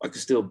I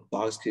could still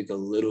box kick a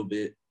little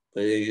bit,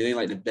 but it ain't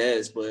like the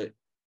best. But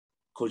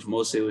Coach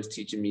Mose was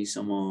teaching me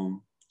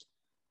some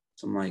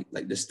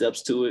like the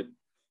steps to it,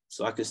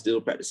 so I could still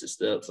practice the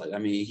steps. Like, I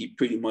mean, he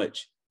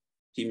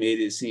made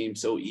it seem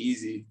so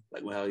easy,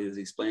 like how he was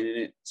explaining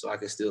it, so I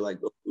could still like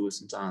go through it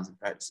sometimes and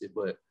practice it.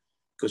 But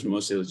Coach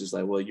Mose was just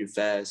like, well, you're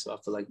fast, so I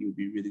feel like you would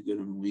be really good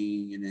on the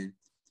wing. And then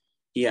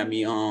he had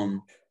me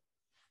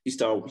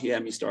start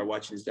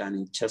watching this guy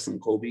named Cheslin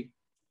Kobe.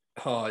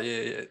 Oh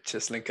yeah,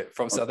 Cheslin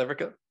from South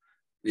Africa.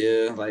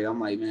 Yeah, like I'm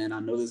like, man, I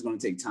know this is gonna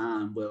take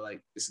time, but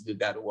like it's a good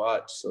guy to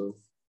watch. So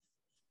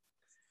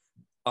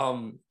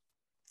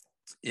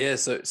yeah,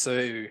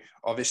 so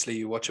obviously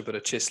you watch a bit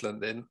of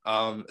Cheslin then.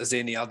 Is there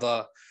any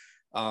other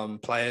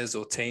players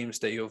or teams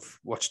that you've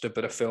watched a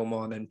bit of film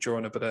on and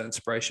drawn a bit of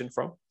inspiration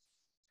from?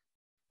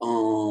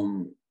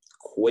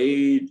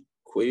 Quade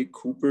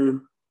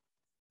Cooper.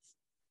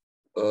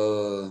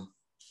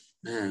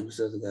 Man, who's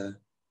the other guy?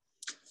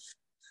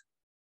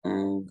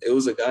 It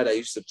was a guy that I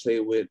used to play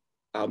with.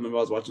 I remember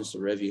I was watching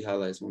Sarevi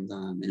highlights one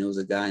time, and it was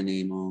a guy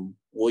named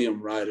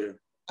William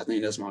Ryder. I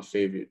think that's my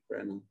favorite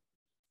right now.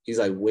 He's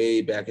like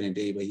way back in the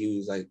day, but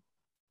he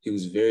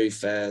was very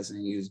fast,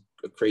 and he was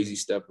a crazy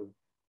stepper.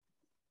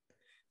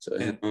 So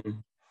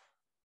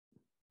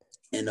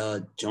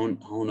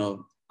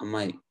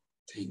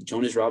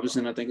Jonas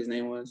Robinson, I think his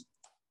name was.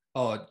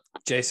 Oh,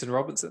 Jason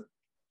Robinson.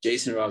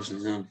 Jason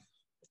Robinson, yeah.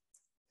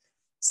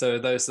 So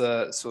those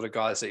are sort of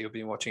guys that you've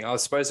been watching. I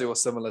suppose they were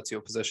similar to your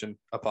position,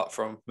 apart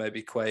from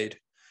maybe Quade.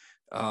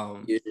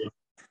 Yeah.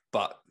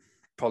 But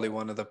probably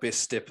one of the best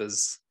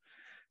steppers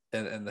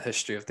in the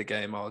history of the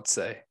game, I would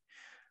say.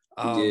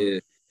 Yeah.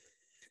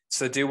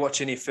 So do you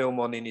watch any film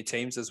on any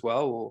teams as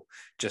well, or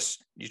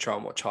just you try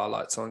and watch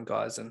highlights on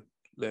guys and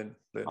learn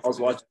I from was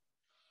them? watching.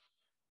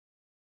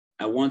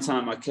 At one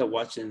time, I kept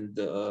watching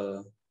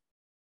the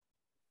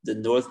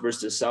North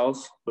versus the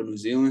South for New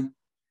Zealand.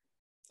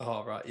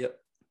 Oh, right. Yep.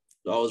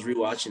 So I was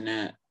rewatching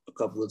that a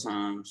couple of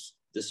times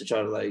just to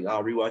try to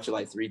I'll rewatch it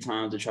like 3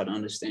 times to try to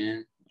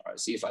understand or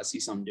see if I see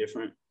something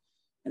different.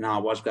 And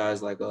I'll watch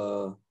guys like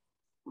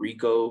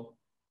Rico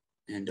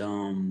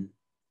and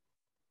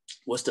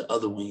what's the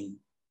other wing?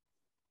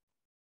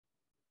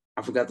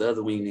 I forgot the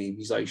other wing name.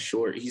 He's like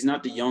short. He's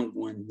not the young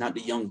one, not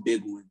the young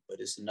big one, but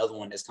it's another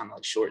one that's kind of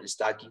like short and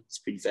stocky. He's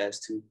pretty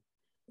fast too.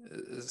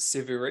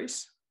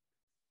 Severis?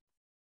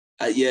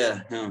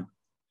 Yeah, him.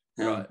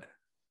 Right.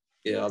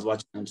 Yeah, I was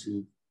watching him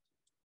too.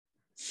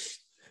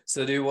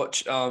 So do you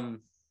watch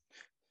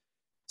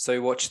so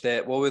you watch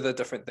that? What were the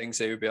different things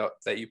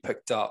that you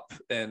picked up,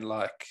 and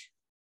like,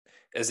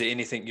 is there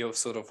anything you'll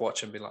sort of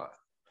watch and be like,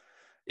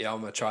 yeah, I'm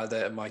gonna try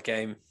that in my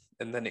game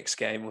in the next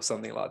game or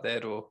something like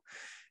that? Or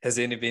has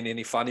there been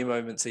any funny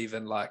moments,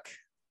 even like,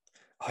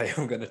 oh,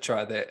 I'm gonna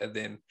try that, and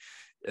then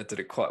it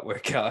didn't quite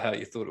work out how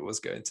you thought it was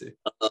going to?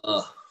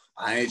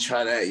 I ain't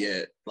tried that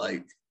yet.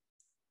 Like,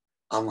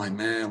 I'm like,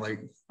 man, like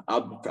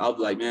I'll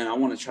be like, man, I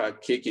want to try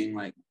kicking.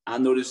 Like, I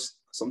noticed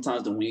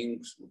sometimes the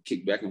wings will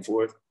kick back and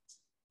forth,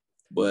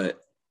 but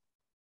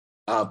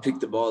I'll pick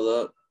the ball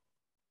up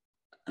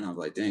and I'm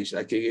like, dang, should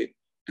I kick it?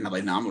 And I'm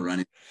like, nah, I'm gonna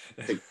run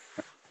it.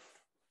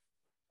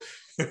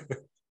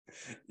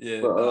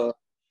 Yeah. But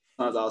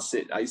sometimes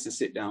I used to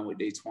sit down with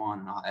Daytwan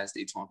and I'll ask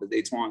Daytwan, because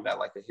Daytwan got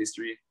like a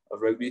history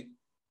of rugby.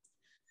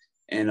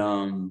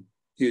 And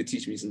he would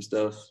teach me some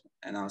stuff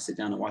and I'll sit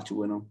down and watch it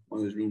with him,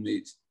 one of his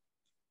roommates.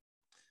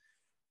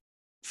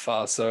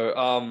 Far. So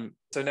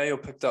so now you're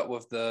picked up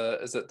with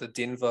is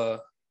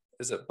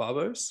it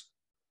Barbos?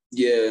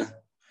 Yeah.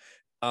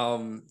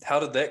 How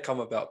did that come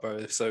about,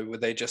 bro? So were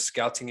they just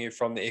scouting you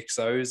from the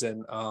XOs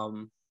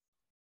and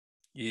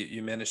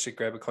you managed to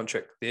grab a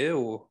contract there,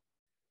 or?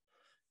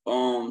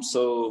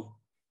 So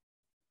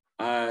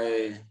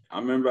I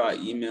remember I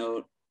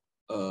emailed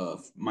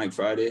Mike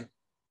Friday.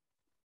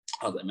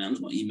 I was like, man, I'm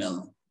just gonna email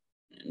him.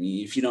 I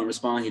mean, if he don't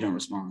respond, he don't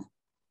respond.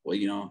 Well,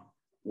 you know,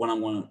 when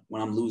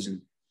I'm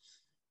losing.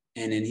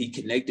 And then he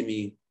connected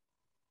me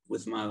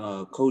with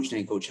my coach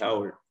named Coach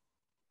Howard.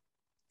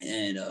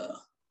 And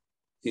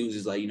he was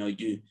just like, you know,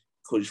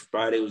 Coach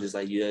Friday was just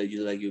like, yeah,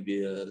 you'll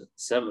be a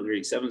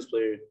grade sevens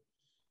player.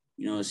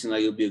 You know, it seemed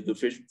like it'll be a good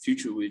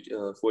future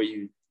for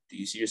you. Do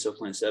you see yourself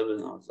playing seven?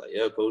 And I was like,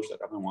 yeah, coach.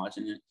 Like, I've been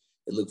watching it.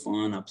 It looked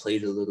fun. I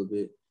played it a little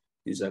bit.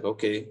 He's like,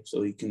 okay.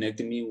 So he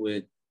connected me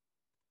with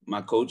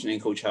my coach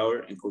named Coach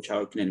Howard, and Coach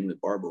Howard connected me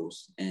with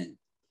Barbos. And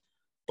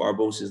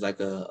Barbos is like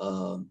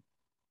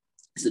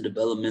it's a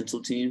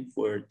developmental team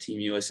for Team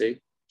USA.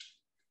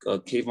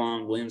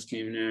 Kayvon Williams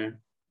came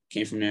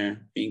from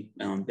there,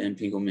 Ben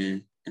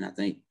Pinkelman, and I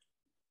think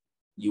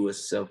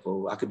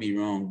USFO. I could be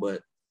wrong,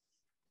 but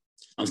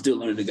I'm still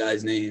learning the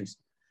guys' names.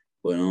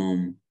 But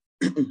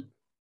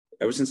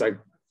ever since I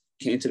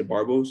came to the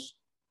Barbos,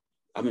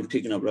 I've been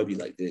picking up rugby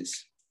like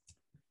this.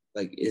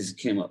 Like, it's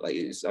came up like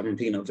this. I've been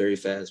picking up very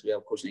fast. We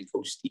have a coach named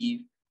Coach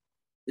Steve.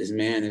 This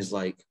man is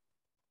like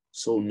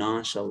so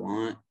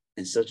nonchalant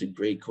and such a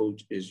great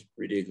coach. Is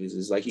ridiculous.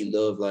 It's like he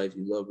loved life.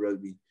 He loved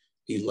rugby.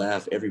 He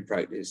laughed every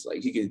practice.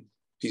 Like,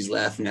 he's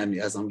laughing at me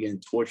as I'm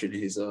getting tortured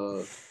in his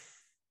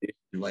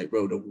like,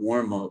 bro, the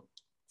warm up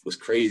was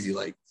crazy.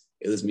 Like,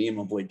 it was me and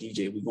my boy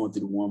DJ. We going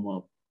through the warm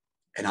up,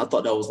 and I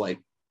thought that was like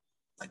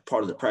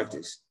part of the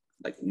practice.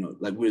 Like, you know,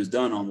 like we was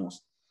done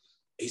almost.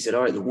 He said,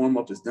 all right, the warm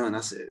up is done.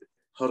 I said,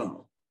 hold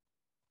on,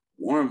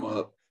 warm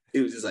up? He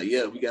was just like,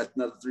 yeah, we got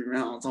another 3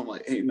 rounds. I'm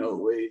like, ain't no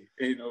way,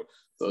 ain't no.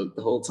 So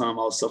the whole time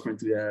I was suffering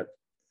through that.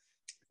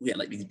 We had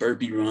like these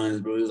burpee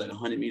runs, bro. It was like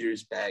 100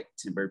 meters back,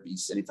 10 burpees,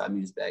 75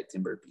 meters back,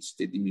 10 burpees,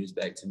 50 meters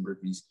back, 10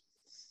 burpees,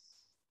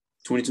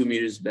 22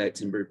 meters back,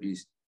 10 burpees.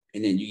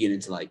 And then you get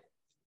into like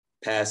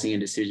passing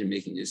and decision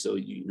making, just so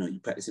you know,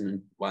 you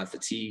practicing while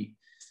fatigue.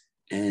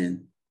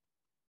 And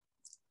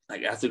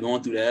like, after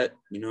going through that,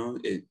 you know,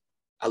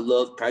 I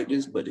love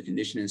practice, but the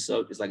conditioning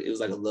sucked. It was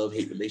like a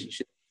love-hate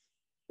relationship.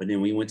 But then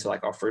when we went to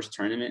like our first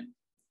tournament,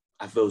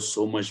 I felt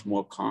so much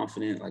more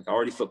confident. Like, I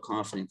already felt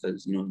confident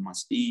because, you know, my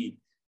speed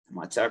and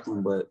my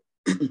tackling, but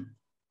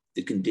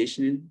the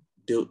conditioning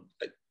built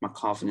like my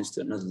confidence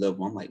to another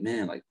level. I'm like,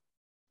 man, like,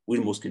 we're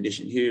the most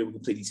conditioned here. We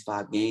can play these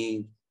 5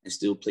 games and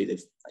still play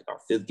our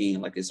 5th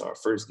game like it's our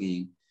first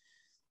game.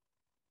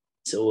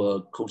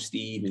 So Coach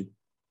Steve and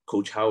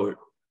Coach Howard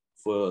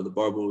for the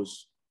Barbos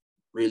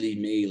really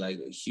made like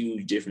a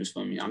huge difference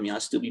for me. I mean, I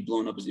still be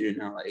blowing up his ear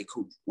now, like, hey,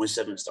 coach,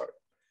 1-7 start,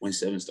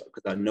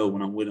 because I know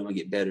when I'm with him, I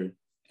get better.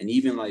 And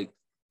even like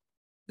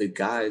the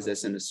guys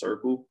that's in the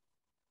circle,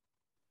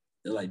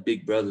 they're like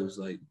big brothers.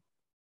 Like,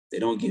 they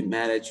don't get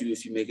mad at you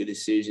if you make a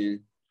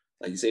decision.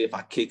 Like, say if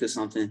I kick or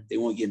something, they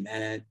won't get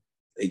mad.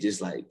 They just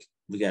like,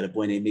 we got a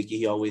boy named Mickey.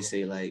 He always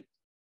say like,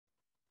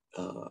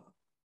 I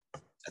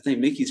think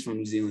Mickey's from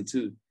New Zealand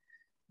too.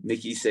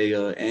 Mickey say,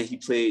 and he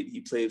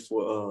played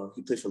for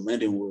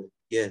Lindenwood.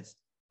 Yes.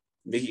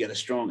 Mickey got a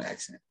strong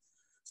accent.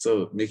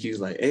 So Mickey was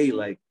like, hey,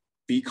 like,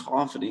 be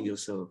confident in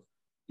yourself,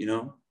 you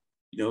know,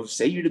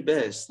 say you're the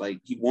best. Like,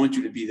 he wants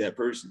you to be that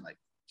person. Like,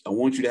 I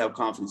want you to have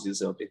confidence in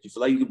yourself. If you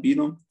feel like you can beat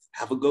them,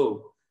 have a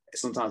go. And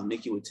sometimes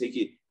Mickey would take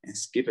it and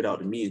skip it out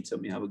to me and tell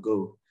me have a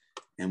go.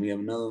 And we have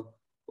another,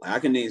 like, I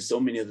can name so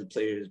many other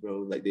players,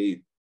 bro. Like,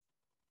 they've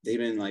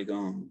been like,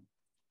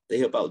 they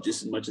help out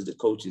just as much as the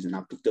coaches, and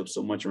I picked up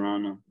so much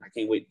around them. I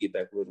can't wait to get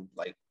back with them.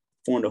 Like,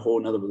 formed a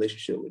whole nother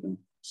relationship with them.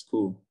 It's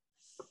cool.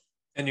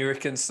 And you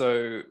reckon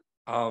so?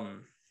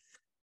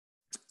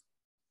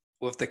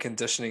 With the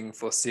conditioning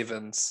for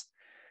sevens,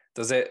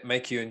 does that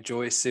make you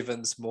enjoy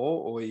sevens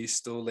more, or are you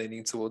still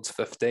leaning towards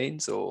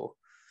 15s? Or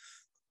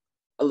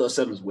I love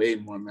sevens way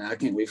more, man. I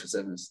can't wait for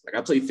sevens. Like,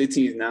 I play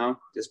 15s now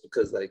just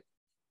because, like,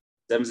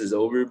 sevens is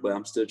over, but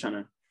I'm still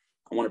I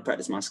want to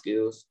practice my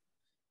skills.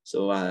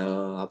 So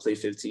I play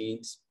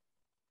 15s,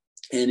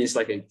 and it's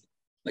like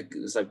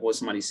what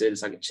somebody said,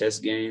 it's like a chess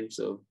game.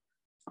 So,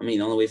 I mean,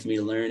 the only way for me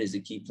to learn is to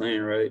keep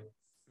playing, right?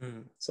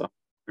 So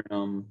I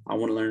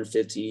want to learn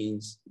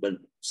 15s, but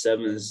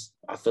sevens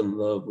I fell in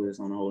love with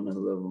on a whole nother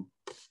level.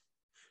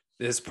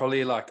 There's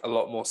probably like a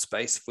lot more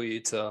space for you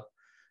to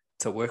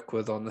work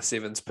with on the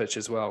sevens pitch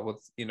as well,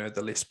 with, you know,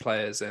 the less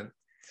players, and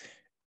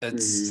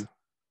it's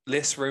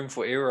less room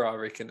for error, I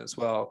reckon, as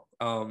well.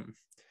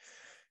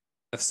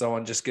 If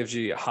someone just gives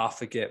you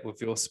half a gap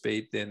with your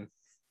speed, then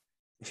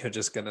you're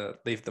just gonna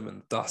leave them in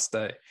the dust,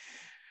 eh?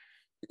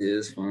 It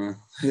is fun.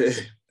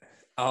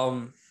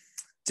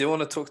 Do you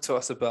want to talk to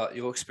us about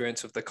your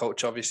experience with the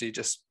culture? Obviously, you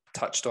just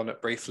touched on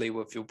it briefly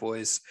with your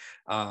boys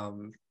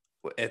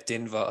at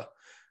Denver.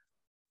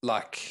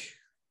 Like,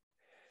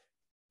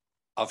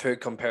 I've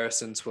heard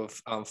comparisons with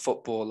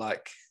football,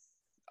 like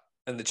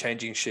in the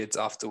changing sheds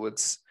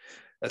afterwards.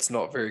 It's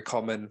not very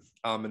common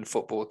in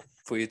football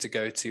for you to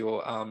go to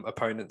your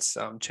opponents'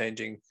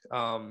 locker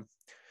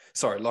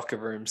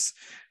rooms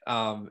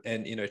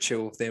and, you know,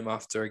 chill with them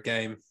after a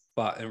game.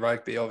 But in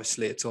rugby,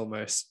 obviously, it's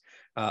almost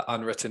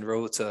unwritten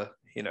rule to,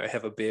 you know,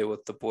 have a beer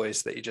with the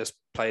boys that you just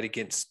played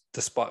against,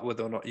 despite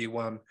whether or not you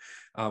won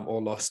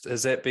or lost.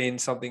 Has that been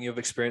something you've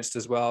experienced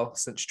as well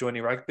since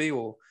joining rugby,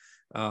 or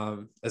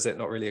is that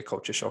not really a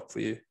culture shock for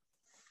you?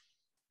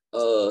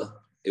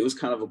 It was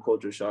kind of a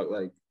culture shock.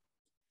 Like,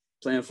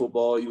 playing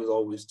football, you was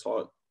always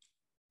taught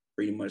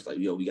pretty much like,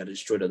 yo, we got to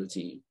destroy the other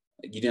team.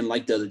 Like, you didn't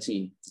like the other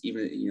team.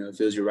 Even, you know, if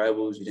it was your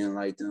rivals, you didn't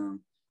like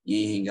them. You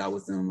ain't hang out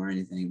with them or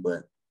anything.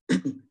 But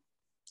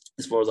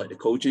as far as like the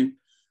coaching,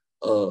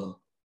 I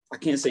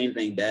can't say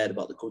anything bad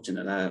about the coaching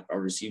that I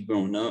received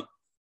growing up.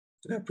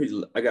 I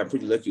got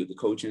pretty lucky with the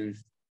coaching.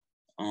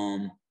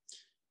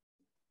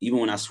 Even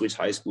when I switched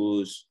high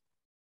schools,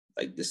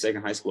 like the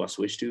second high school I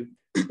switched to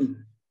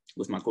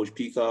with my coach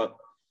Peacock,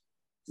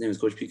 his name is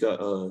Coach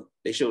Peacock.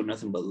 They showed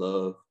nothing but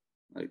love.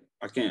 Like,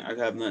 I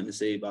have nothing to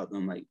say about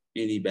them, like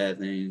any bad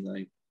things.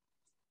 Like,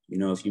 you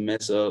know, if you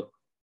mess up,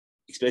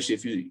 especially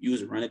if you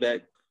was a running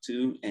back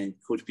too, and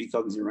Coach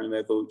Peacock is your running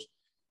back coach,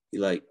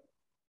 it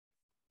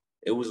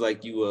was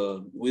like we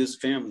was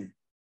family.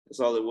 That's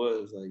all it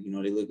was. Like, you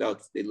know, they looked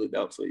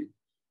out for you.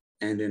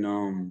 And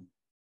then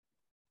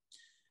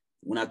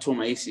when I tore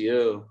my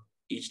ACL,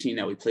 each team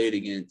that we played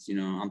against, you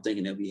know, I'm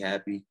thinking they'll be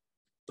happy.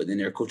 But then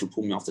their coach will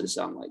pull me off to the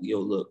side. I'm like, yo,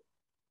 look,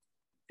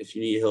 if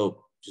you need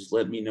help, just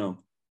let me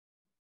know.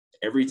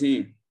 Every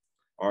team.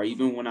 Or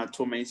even when I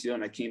tore my ACL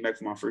and I came back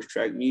for my first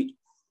track meet,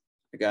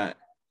 I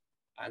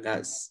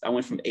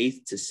went from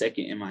 8th to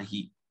 2nd in my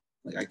heat.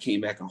 Like, I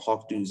came back and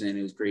hawked dudes in.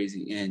 It was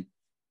crazy. And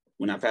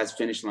when I passed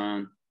the finish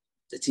line,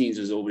 the teams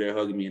was over there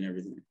hugging me and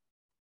everything.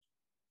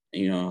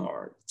 And, you know,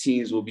 our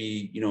teams will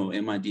be, you know,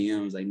 in my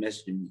DMs, like,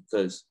 messaging me,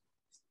 because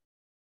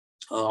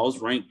I was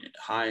ranked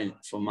high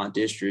for my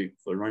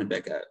district for running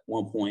back at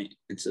one point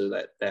until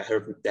that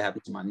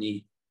happened to my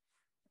knee.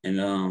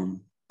 And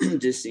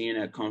just seeing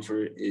that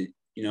comfort, it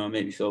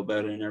made me feel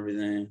better and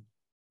everything.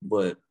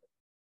 But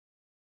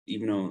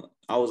even though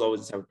I was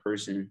always the type of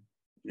person,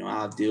 you know,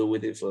 I'll deal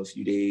with it for a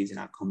few days and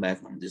I'll come back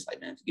and I'm just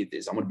like, man, forget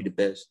this. I'm going to be the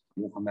best.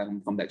 I'm going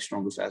to come back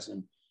stronger, faster,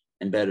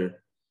 and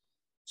better.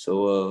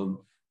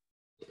 So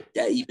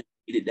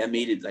that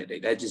made it like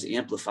that just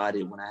amplified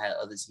it when I had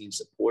other teams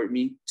support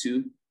me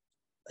too.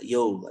 Like,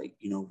 yo, like,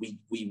 you know, we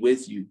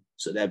with you.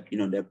 So that, you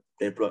know,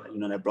 that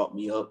brought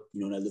me up,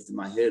 you know, that lifted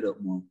my head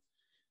up more.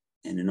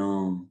 And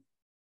then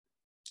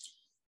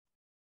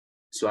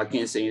so I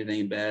can't say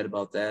anything bad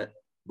about that.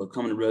 But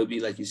coming to rugby,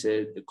 like you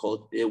said,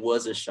 it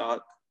was a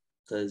shock,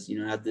 because, you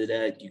know, after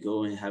that you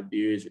go and have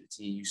beers with the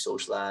team, you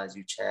socialize,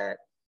 you chat,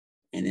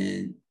 and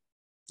then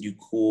you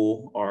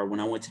cool. Or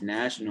when I went to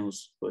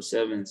nationals for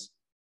sevens,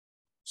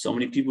 some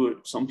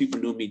people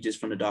knew me just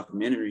from the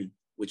documentary,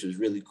 which was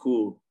really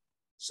cool.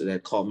 So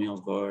that caught me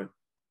off guard.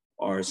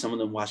 Or some of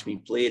them watched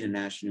me play at the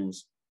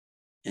nationals,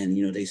 and,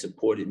 you know, they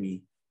supported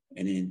me.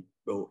 And then,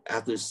 bro,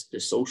 after the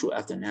social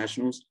after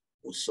nationals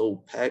was so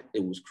packed,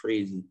 it was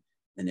crazy.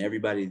 And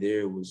everybody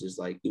there was just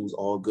like, it was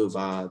all good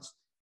vibes,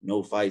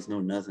 no fights,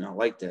 no nothing. I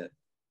like that.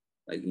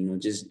 Like, you know,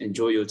 just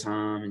enjoy your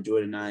time,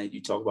 enjoy the night.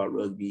 You talk about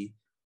rugby.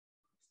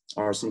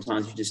 or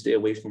sometimes you just stay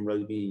away from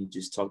rugby. You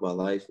just talk about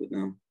life with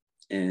them,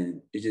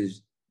 and it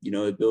just,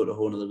 it built a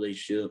whole nother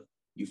relationship.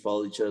 You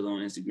follow each other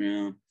on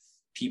Instagram.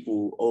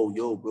 People, oh,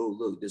 yo, bro,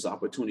 look, there's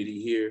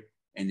opportunity here,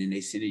 and then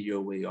they send it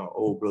your way. Or,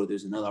 oh, bro,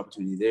 there's another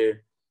opportunity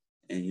there,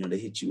 and they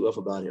hit you up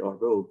about it. Or,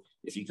 bro,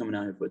 if you're coming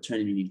out here for a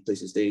tournament, you need a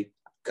place to stay.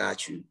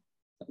 Got you.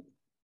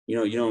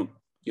 You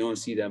don't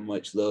see that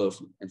much love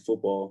in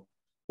football.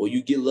 Well,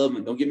 you get love,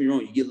 and don't get me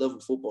wrong, you get love in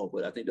football,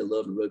 but I think the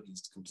love in rugby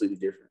is completely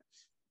different.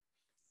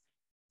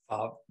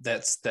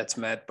 That's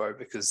mad, bro,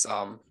 because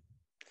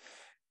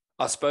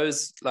I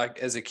suppose, like,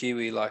 as a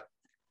Kiwi, like,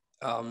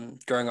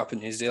 growing up in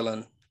New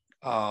Zealand,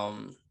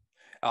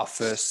 our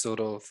first sort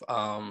of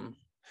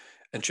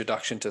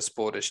introduction to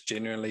sport is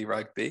generally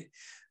rugby.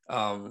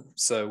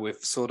 So we've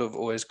sort of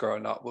always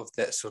grown up with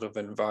that sort of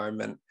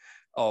environment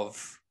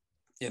of,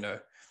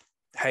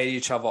 hate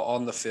each other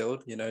on the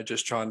field,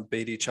 just try and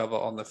beat each other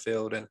on the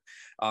field and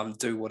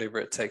do whatever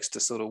it takes to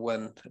sort of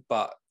win.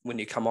 But when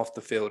you come off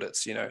the field,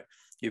 it's,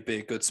 you be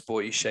a good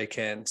sport, you shake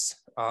hands,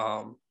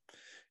 and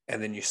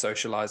then you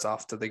socialize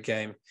after the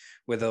game,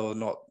 whether or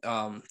not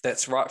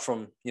that's right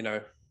from,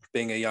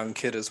 being a young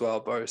kid as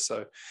well, bro.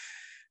 So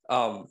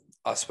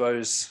I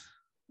suppose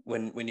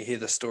when you hear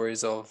the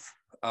stories of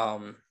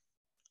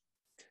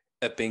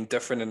it being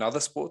different in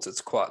other sports,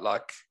 it's quite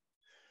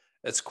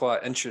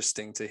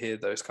interesting to hear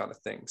those kind of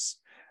things.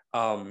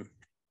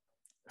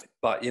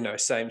 But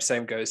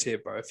same goes here,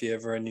 bro. If you're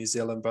ever in New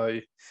Zealand, bro,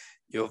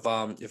 you've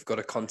got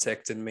a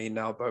contact in me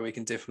now, bro. We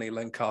can definitely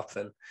link up,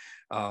 and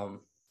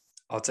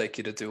I'll take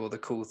you to do all the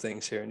cool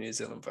things here in New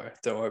Zealand, bro.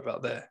 Don't worry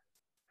about that.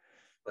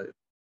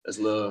 That's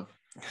love.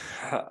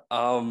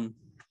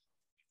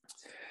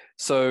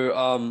 So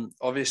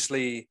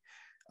obviously,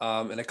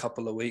 in a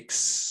couple of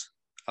weeks,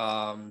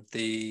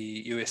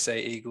 the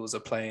USA Eagles are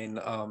playing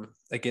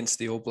against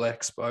the All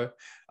Blacks, bro.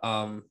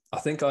 I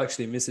think I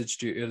actually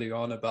messaged you earlier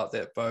on about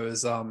that, bro.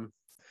 Is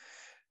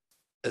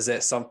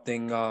that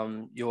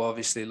something you're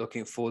obviously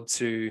looking forward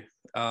to,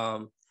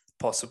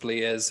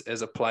 possibly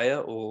as a player,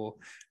 or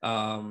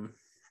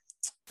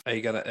are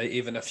you gonna,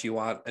 even if you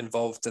aren't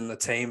involved in the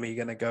team, are you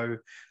gonna go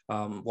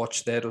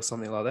watch that or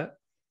something like that?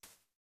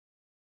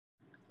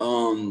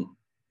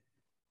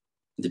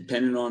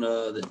 Depending on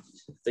I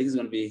think it's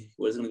gonna be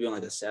on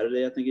like a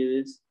Saturday, I think it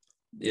is.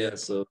 Yeah.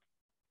 So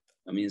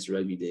I mean, it's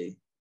rugby day.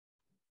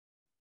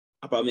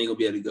 I probably ain't gonna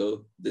be able to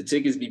go. The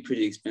tickets be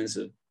pretty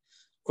expensive.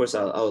 Of course,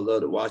 I would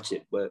love to watch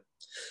it, but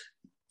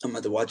I'm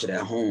about to watch it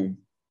at home.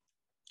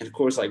 And of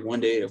course, like one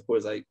day, of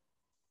course, like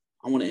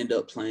I want to end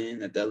up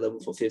playing at that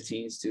level for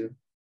 15s too.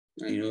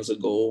 And, it's a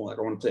goal. Like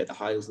I want to play at the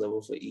highest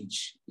level for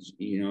each,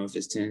 if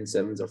it's 10,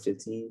 7s or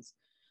 15s.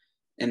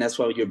 And that's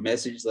why your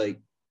message,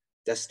 like,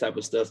 that's the type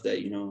of stuff that,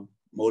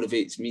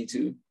 motivates me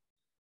too.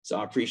 So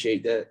I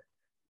appreciate that.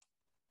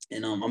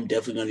 And I'm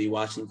definitely going to be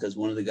watching, because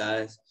one of the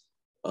guys,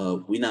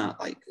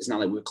 it's not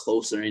like we're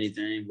close or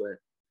anything, but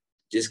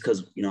just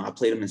because, I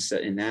played him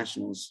in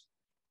nationals,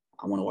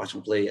 I want to watch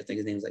him play. I think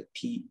his name is like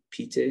Pete.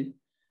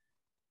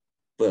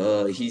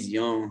 But he's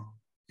young,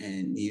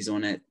 and he's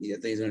on that. I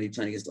think he's going to be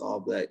playing against the All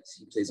Blacks.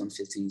 He plays on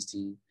 15's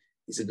team.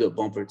 He's a good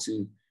bumper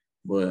too.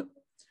 But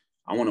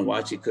I want to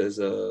watch it because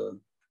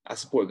I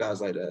support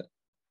guys like that.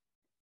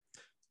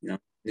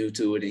 New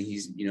to it, and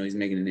he's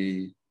making it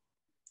in.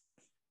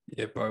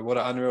 Yeah, bro. What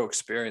an unreal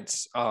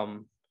experience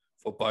for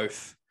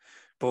both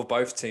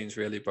teams,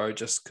 really, bro.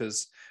 Just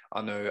because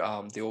I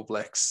know the All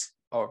Blacks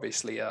are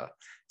obviously a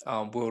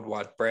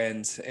worldwide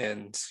brand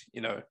and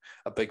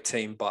a big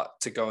team, but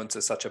to go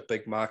into such a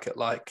big market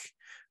like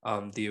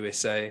the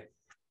USA,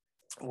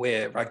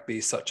 where rugby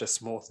is such a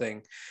small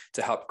thing,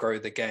 to help grow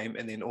the game,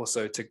 and then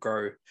also to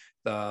grow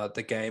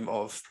the game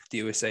of the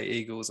USA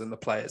Eagles and the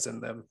players in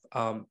them,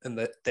 in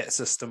that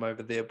system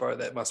over there, bro.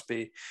 That must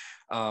be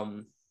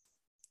an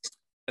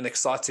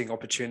exciting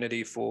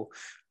opportunity for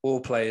all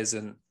players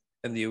in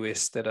the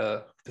US that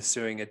are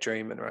pursuing a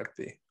dream in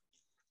rugby.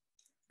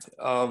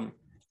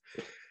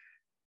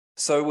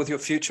 So with your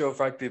future of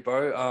rugby,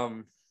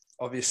 bro,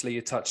 obviously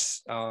you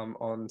touched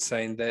on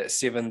saying that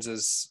sevens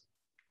is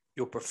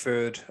your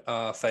preferred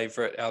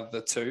favorite out of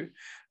the two.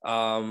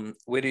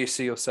 Where do you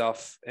see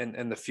yourself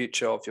in the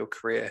future of your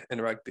career in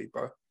rugby,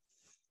 bro?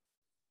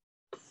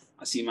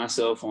 I see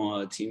myself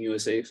on Team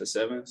USA for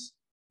sevens,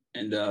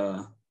 and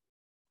I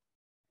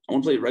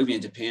want to play rugby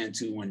in Japan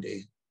too one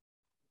day.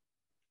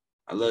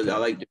 I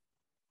like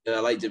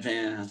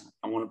Japan.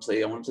 I want to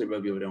play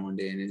rugby over there one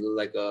day, and it look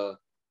like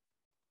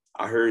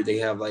I heard they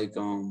have like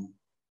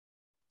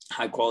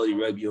high quality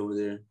rugby over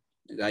there.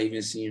 Like I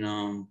even seen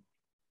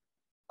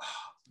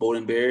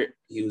Bolden Barrett,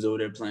 he was over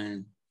there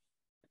playing.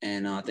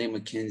 And I think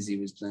McKenzie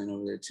was playing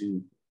over there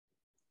too.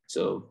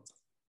 So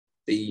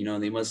they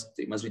must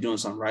be doing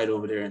something right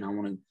over there. And I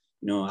want to,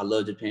 I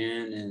love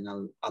Japan and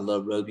I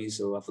love rugby,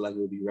 so I feel like it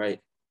would be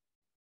right.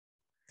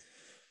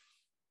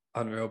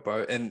 Unreal,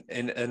 bro. And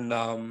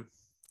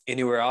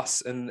anywhere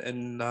else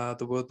in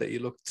the world that you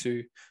look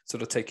to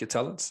sort of take your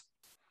talents?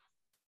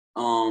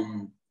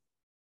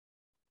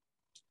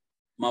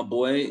 My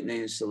boy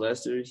named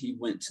Sylvester, he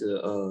went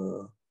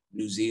to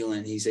New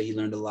Zealand. He said he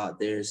learned a lot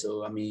there.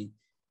 So I mean,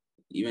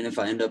 even if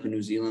I end up in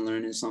New Zealand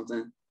learning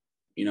something,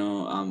 you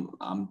know,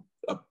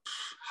 I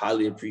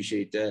highly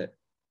appreciate that.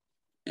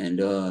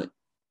 And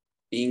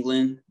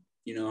England,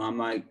 you know, I'm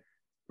like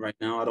right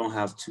now I don't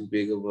have too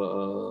big of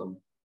a.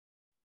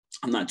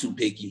 I'm not too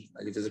picky.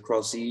 Like if it's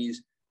across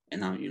seas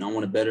and I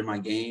want to better my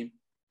game,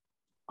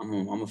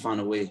 I'm gonna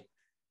find a way.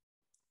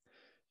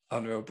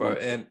 Unreal, bro.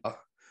 And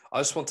I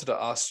just wanted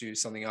to ask you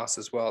something else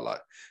as well.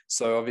 Like,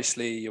 so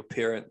obviously your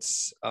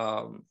parents,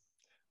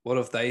 what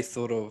have they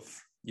thought of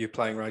you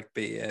playing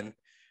rugby and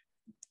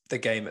the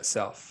game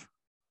itself?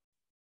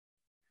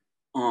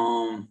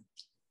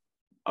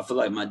 I feel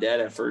like my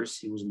dad at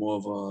first, he was more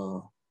of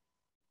a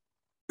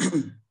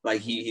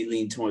like he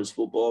leaned towards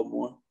football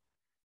more.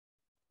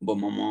 But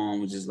my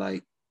mom was just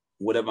like,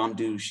 whatever I'm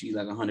doing, she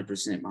like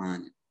 100%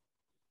 behind it.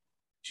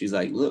 She's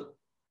like, look,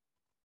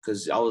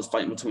 because I was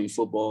fighting between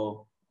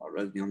football or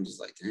rugby. I'm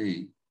just like,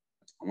 dang,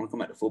 I want to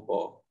come back to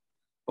football.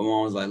 But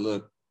mom was like,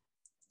 look,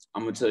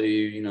 I'm gonna tell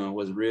you, you know,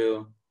 what's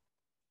real.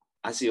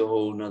 I see a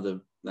whole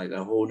nother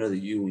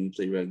you when you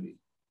play rugby.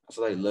 I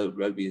feel like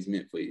rugby is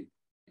meant for you.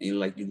 And you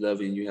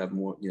love it and you have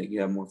more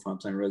fun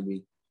playing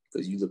rugby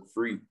because you look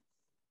free.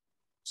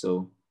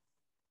 So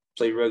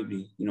play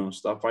rugby, you know,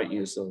 stop fighting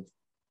yourself.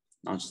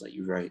 And I was just like,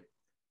 you're right.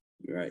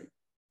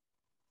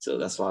 So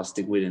that's why I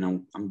stick with it.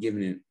 And I'm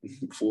giving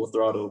it full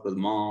throttle because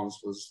mom's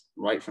was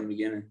right from the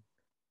beginning.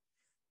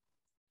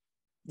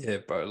 Yeah,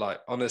 bro. Like,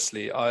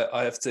 honestly,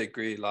 I have to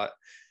agree. Like,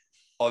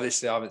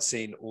 obviously, I haven't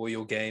seen all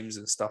your games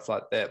and stuff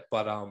like that,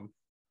 but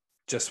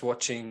just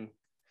watching,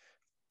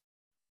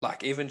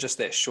 like, even just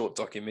that short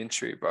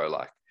documentary, bro,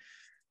 like,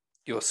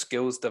 your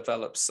skills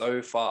develop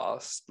so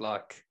fast.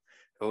 Like,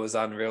 it was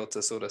unreal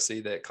to sort of see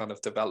that kind of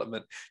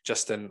development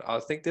just in, I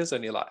think there's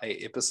only like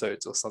 8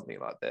 episodes or something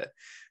like that.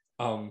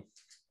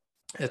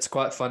 It's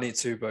quite funny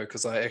too, bro,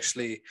 because I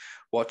actually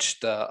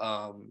watched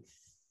like,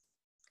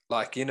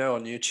 you know,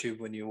 on YouTube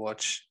when you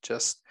watch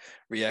just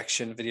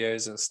reaction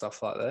videos and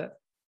stuff like that.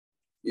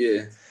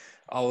 Yeah.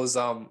 I was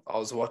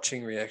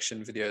watching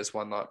reaction videos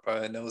one night, bro,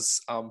 and it was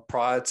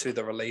prior to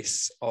the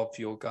release of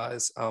your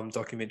guys'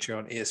 documentary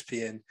on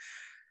ESPN,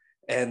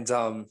 and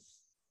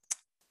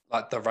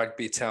like the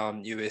Rugby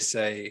Town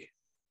USA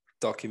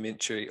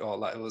documentary, or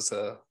like it was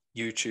a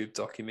YouTube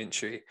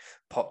documentary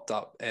popped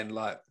up, and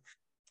like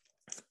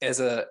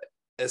as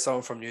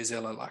someone from New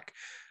Zealand, like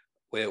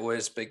we're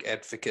always big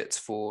advocates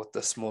for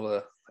the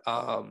smaller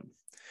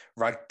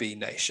rugby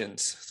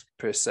nations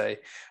per se,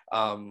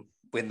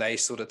 when they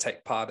sort of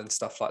take part in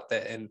stuff like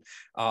that. And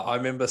I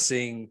remember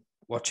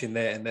watching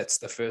that, and that's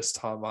the first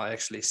time I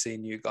actually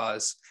seen you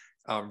guys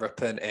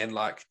rip in, and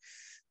like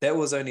that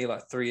was only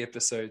like 3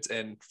 episodes,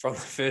 and from the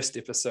first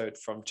episode,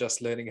 from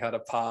just learning how to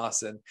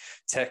pass and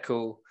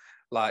tackle,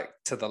 like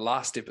to the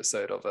last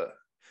episode of it,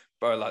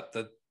 bro, like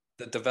the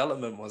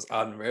development was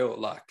unreal.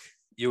 Like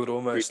you would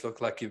almost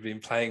look like you've been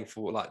playing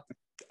for like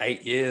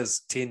 8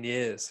 years, 10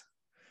 years.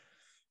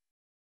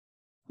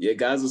 Yeah,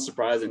 guys were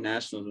surprised at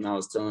nationals when I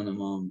was telling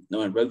them,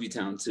 no, in Rugby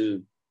Town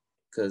too,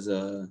 because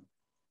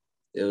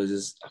it was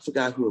just, I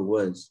forgot who it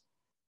was.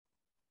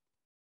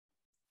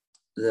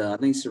 I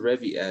think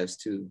Sarevi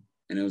asked too,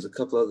 and it was a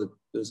couple other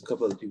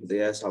people.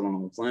 They asked how long I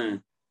was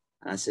playing,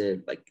 and I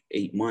said like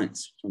 8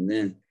 months. From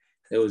then,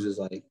 it was just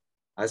like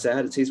I said I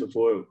had a taste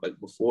before,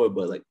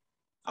 but like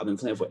I've been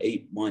playing for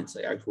 8 months,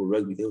 like actual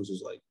rugby. They was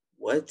just like,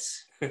 what?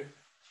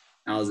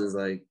 I was just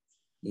like,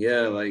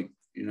 yeah, like,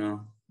 you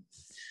know,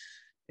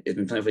 it's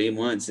been playing for 8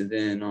 months, and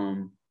then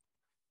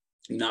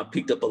you know, I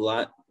picked up a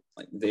lot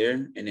like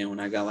there, and then when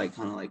I got like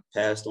kind of like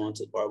passed on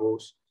to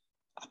Barbos,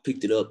 I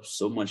picked it up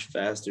so much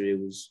faster. It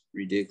was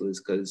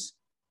ridiculous because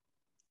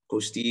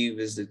Coach Steve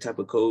is the type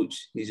of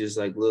coach. He's just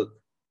like, look,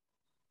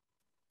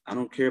 I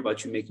don't care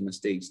about you making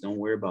mistakes. Don't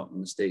worry about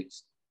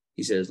mistakes.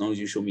 He said, as long as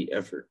you show me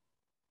effort.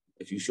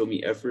 If you show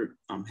me effort,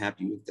 I'm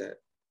happy with that.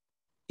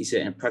 He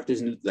said, and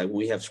practice like when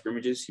we have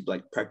scrimmages, he'd be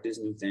like, practice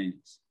new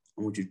things.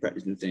 I want you to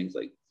practice new things.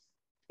 Like,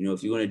 you know,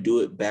 if you're going to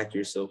do it, back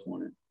yourself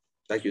on it.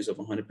 Back yourself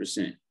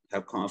 100%.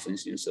 Have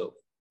confidence in yourself.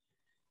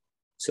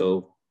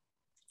 So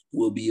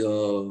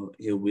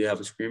we have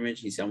a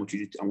scrimmage. He said, I want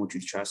you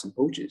to try some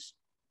poaches.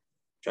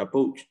 Try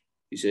poach.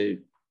 He said,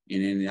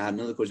 and then I had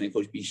another coach named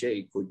Coach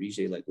Bichet. Coach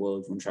Bichet, like, well,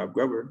 if you want to try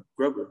grubber.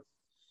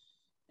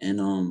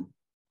 And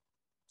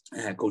I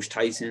had Coach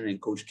Tyson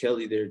and Coach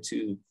Kelly there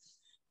too.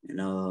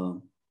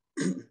 And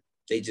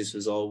they just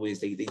was always,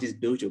 they just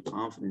build your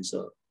confidence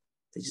up.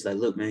 They just like,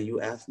 look, man,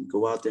 you athlete,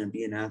 go out there and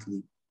be an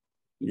athlete.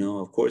 You know,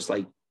 of course,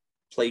 like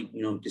play,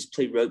 you know, just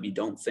play rugby,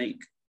 don't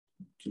think.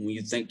 When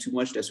you think too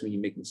much, that's when you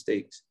make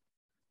mistakes.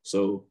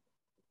 So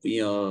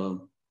we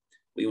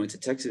went to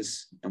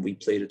Texas and we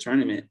played a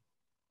tournament,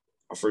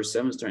 our first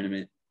sevens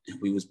tournament,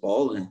 and we was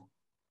balling.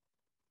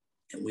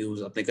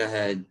 And I think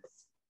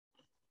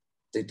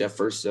that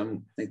first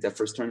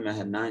tournament I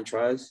had 9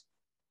 tries.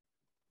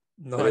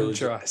 9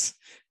 tries.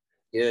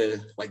 Yeah,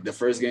 like the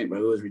first game, but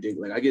it was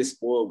ridiculous. Like I get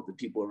spoiled with the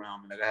people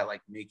around me. Like I had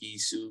like Mickey,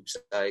 Soup,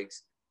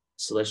 Sykes,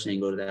 Celeste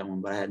didn't go to that one,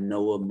 but I had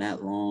Noah,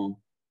 Matt Long.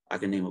 I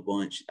can name a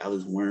bunch.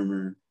 Alice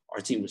Wormer,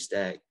 our team was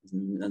stacked.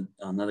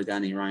 Another guy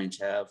named Ryan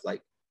Chav.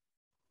 Like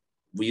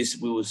we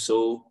were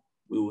so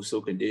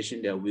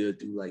conditioned that we would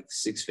do like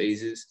 6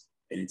 phases,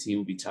 and the team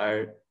would be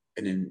tired,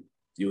 and then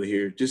you would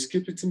hear, just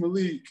skip it to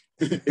Malik.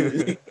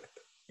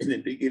 And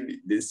then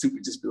the super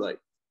just be like,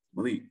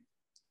 Malik,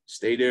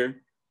 stay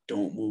there,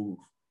 don't move.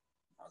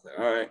 I was like,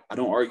 all right. I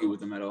don't argue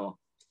with them at all.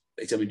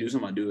 They tell me do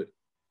something, I do it.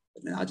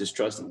 And then I just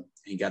trust him.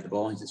 He got the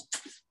ball, and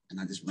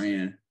I just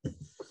ran.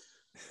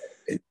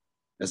 And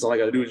that's all I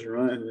got to do is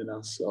run, and then I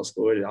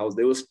scored it.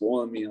 They were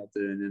spoiling me out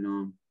there, and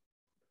then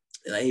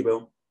they're like, hey,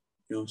 bro,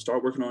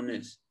 start working on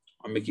this.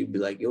 I'll make you be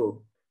like,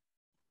 yo,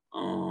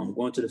 I'm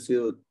going to the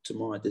field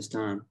tomorrow at this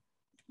time,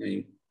 and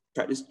you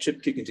practice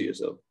chip kicking to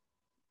yourself.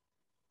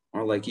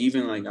 Or like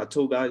even like I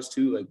told guys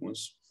too, like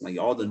once like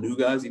all the new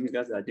guys, even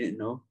guys that I didn't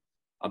know,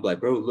 I'd be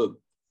like, bro,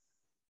 look,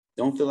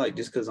 don't feel like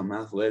just because I'm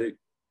athletic,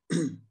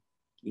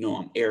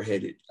 I'm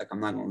airheaded. Like I'm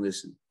not gonna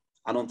listen.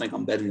 I don't think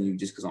I'm better than you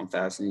just because I'm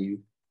faster than you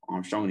or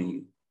I'm stronger than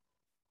you.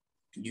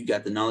 You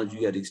got the knowledge,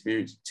 you got the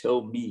experience.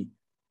 Tell me,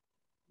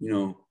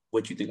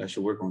 what you think I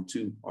should work on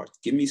too, or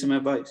give me some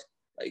advice.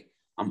 Like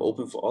I'm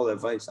open for all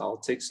advice. I'll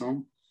take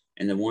some,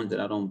 and the one that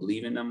I don't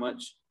believe in that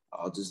much,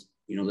 I'll just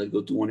let it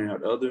go through one or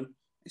the other.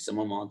 And some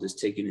of them I'll just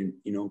take it and,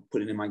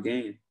 put it in my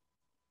game.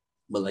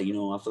 But like, I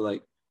feel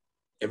like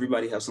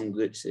everybody has some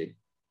good to say.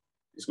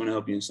 It's going to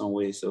help you in some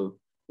way. So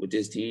with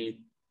this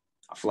team,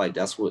 I feel like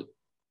that's what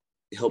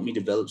helped me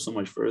develop so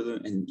much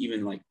further. And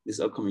even like this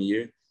upcoming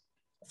year,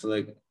 I feel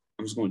like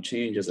I'm just going to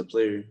change as a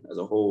player as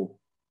a whole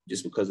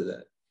just because of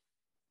that.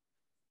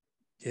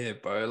 Yeah,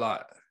 bro.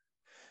 Like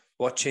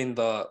watching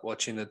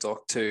the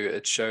doc too,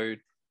 it showed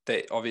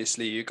that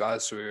obviously you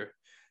guys were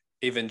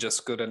even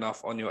just good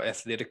enough on your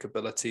athletic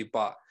ability,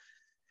 but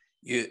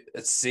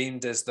it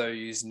seemed as though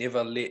you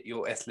never let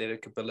your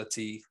athletic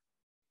ability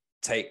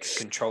take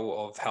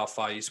control of how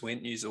far you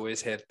went. You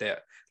always had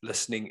that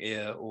listening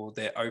ear or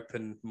that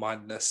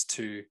open-mindedness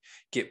to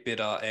get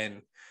better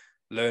and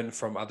learn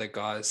from other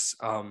guys.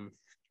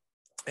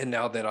 And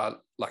now that I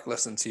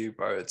listen to you,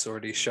 bro, it's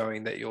already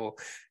showing that you're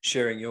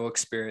sharing your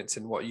experience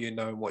and what you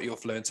know and what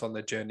you've learned on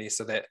the journey,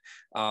 so that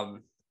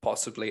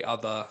possibly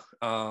other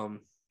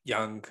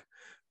young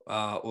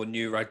or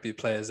new rugby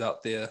players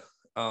out there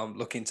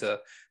looking to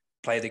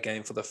play the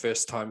game for the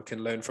first time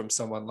can learn from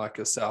someone like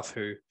yourself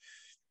who,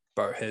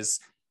 bro, has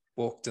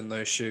walked in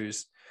those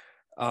shoes.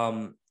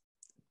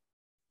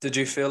 Did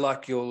you feel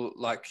like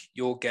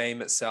your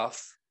game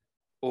itself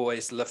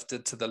always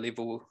lifted to the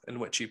level in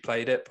which you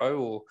played at,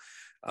 bro,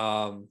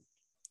 or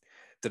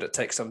did it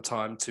take some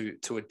time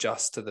to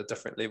adjust to the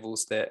different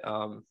levels that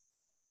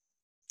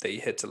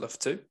you had to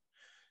lift to?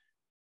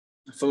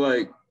 I feel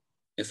like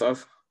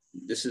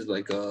this is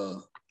like I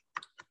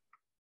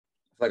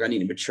need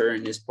to mature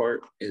in this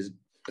part, is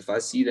if I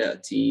see that a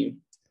team,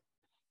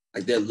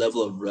 like their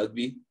level of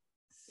rugby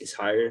is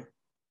higher,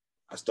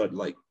 I start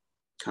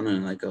kind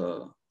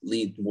of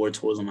lean more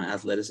towards on my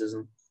athleticism.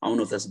 I don't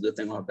know if that's a good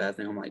thing or a bad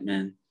thing. I'm like,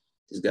 man,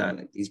 this guy,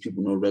 these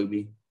people know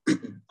rugby.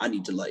 I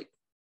need to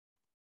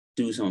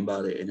do something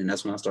about it. And then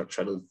that's when I start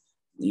trying to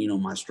lean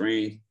on my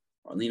strength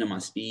or lean on my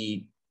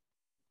speed.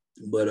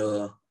 But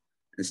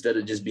instead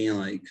of just being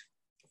like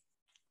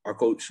our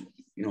coach,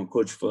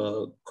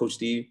 Coach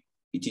Steve,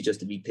 he teach us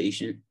to be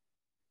patient,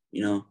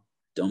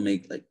 don't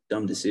make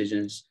dumb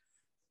decisions,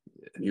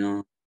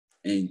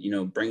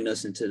 and, bringing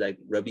us into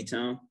Rugby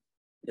Town.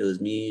 It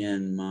was me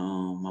and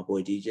my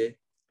boy DJ.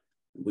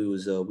 We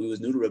was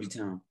new to Rugby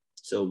Town.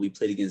 So we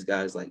played against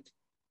guys like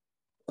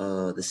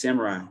the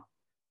Samurai.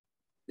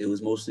 It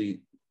was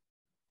mostly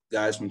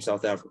guys from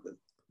South Africa.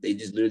 They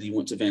just literally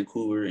went to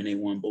Vancouver and they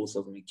won both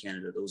of them in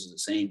Canada. Those are the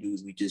same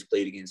dudes we just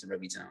played against in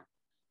Rugby Town.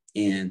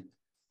 And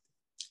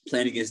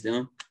playing against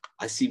them,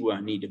 I see where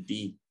I need to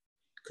be,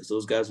 because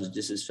those guys was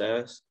just as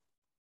fast,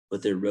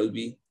 but their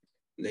rugby,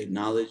 their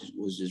knowledge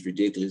was just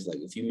ridiculous. Like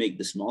if you make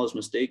the smallest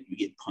mistake, you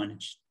get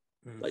punished.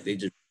 Mm-hmm. Like they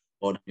just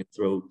fall down your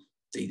throat.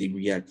 They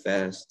react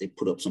fast. They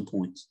put up some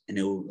points, and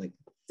they will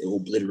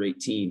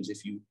obliterate teams.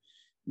 If you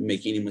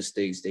make any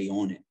mistakes, they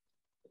own it.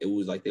 It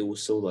was they were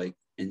so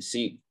in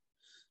sync.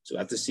 So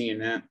after seeing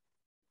that,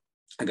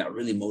 I got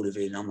really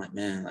motivated. I'm like,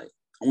 man, I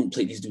want to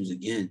play these dudes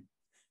again.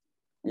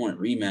 I want a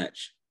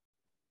rematch.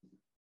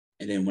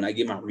 And then when I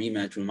get my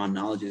rematch, when my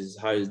knowledge is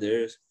as high as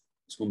theirs,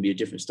 it's going to be a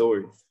different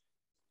story.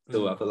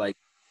 So I feel like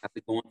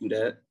after going through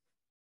that,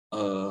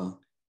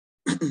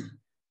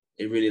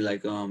 it really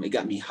it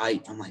got me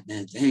hyped. I'm like,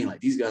 man, dang,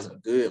 these guys are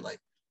good.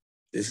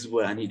 This is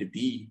what I need to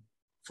be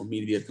for me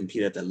to be able to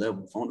compete at that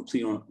level. If I want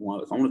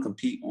to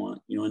compete on,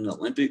 in the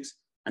Olympics,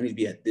 I need to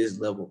be at this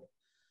level.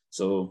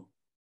 So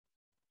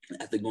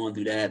after going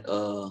through that,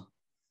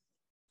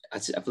 I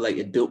feel like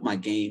it built my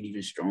game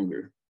even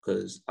stronger,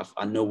 because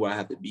I know where I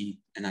have to be,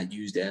 and I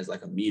use that as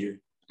a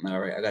meter. I'm like, all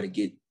right, I gotta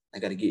get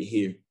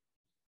here.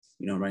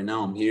 Right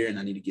now I'm here and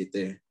I need to get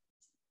there.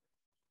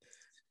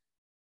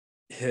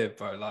 Yeah,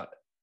 bro.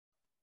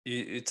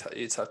 You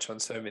touch on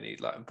so many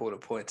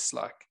important points.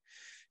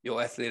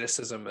 your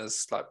athleticism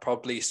is like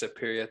probably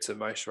superior to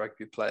most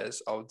rugby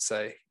players. I would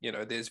say,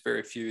 there's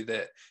very few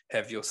that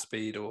have your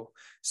speed or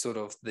sort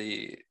of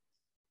the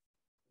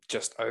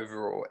just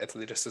overall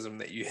athleticism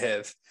that you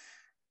have.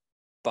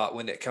 But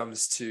when it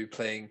comes to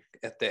playing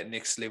at that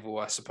next level,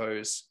 I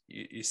suppose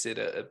you said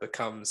it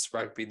becomes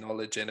rugby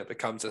knowledge, and it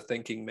becomes a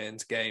thinking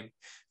man's game.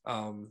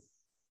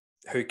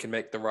 Who can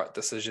make the right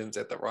decisions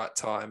at the right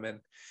time,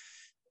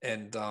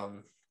 and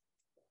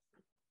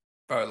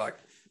bro, like,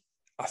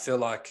 I feel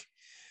like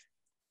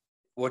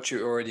what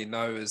you already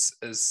know is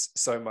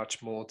so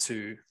much more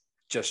to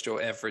just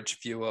your average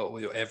viewer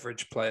or your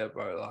average player,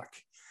 bro. Like,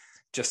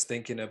 just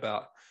thinking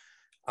about,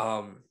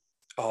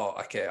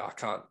 okay, I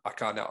can't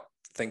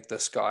outthink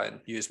this guy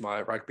and use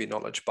my rugby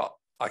knowledge, but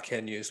I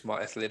can use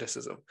my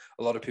athleticism.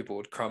 A lot of people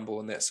would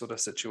crumble in that sort of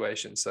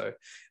situation. So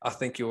I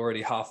think you're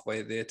already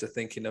halfway there to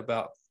thinking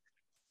about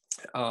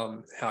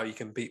how you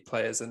can beat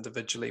players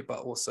individually, but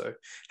also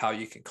how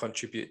you can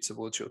contribute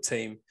towards your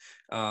team,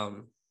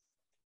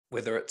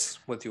 whether it's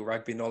with your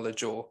rugby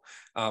knowledge or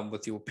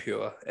with your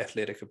pure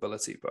athletic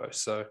ability, bro.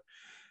 So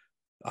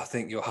I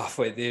think you're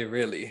halfway there,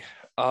 really.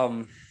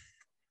 Bo,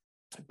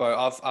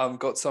 I've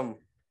got some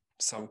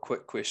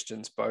quick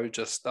questions, Bo,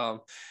 just to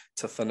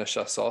finish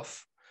us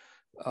off.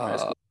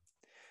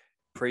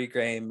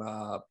 Pre-game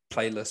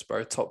playlist,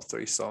 bro. Top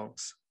 3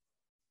 songs.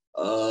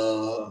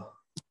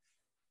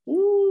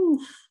 Woo.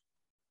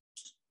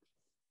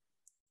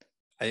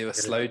 Are you a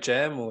slow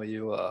jam, or are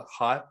you a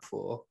hype,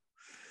 or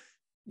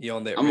you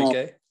on that I'm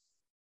reggae?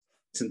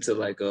 Listen to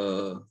like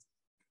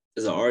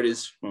there's an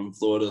artist from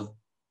Florida,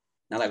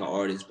 not like an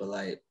artist, but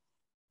like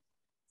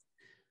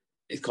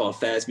it's called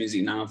Fast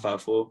Music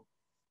 954,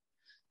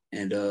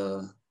 and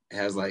it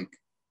has like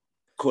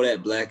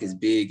Kodak Black is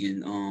big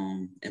in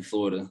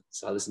Florida,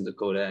 so I listen to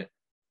Kodak.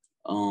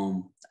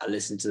 I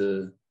listen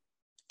to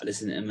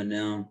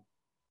Eminem.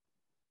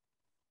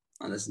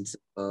 I listen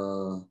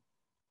to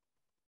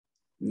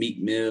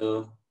Meek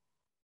Mill,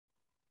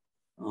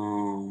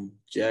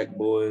 Jack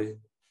Boy.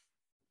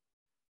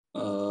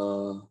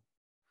 Dang.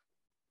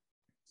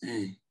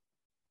 I'm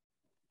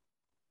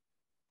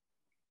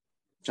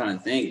trying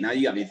to think. Now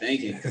you got me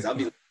thinking, because I'll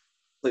be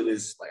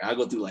playlists, like I'll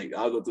go through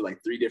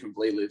like 3 different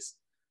playlists.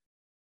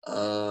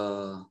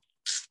 I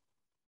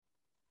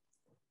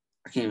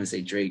can't even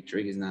say Drake.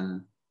 Drake's not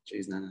a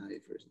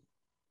hype person.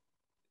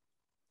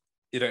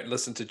 You don't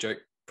listen to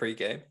Drake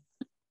pre-game?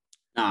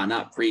 Nah,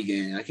 not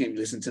pre-game. I can't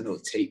listen to no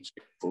tape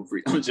for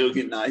free. I'm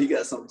joking. Nah, he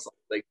got some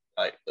like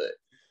hype, but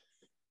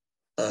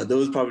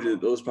those probably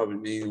the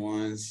main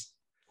ones.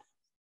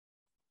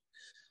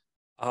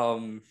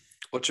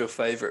 What's your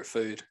favorite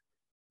food?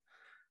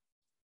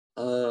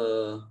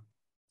 I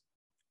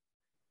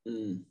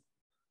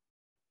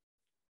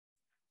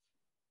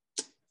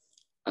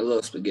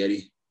love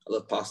spaghetti. I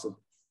love pasta.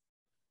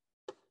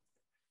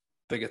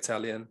 Big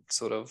Italian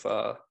sort of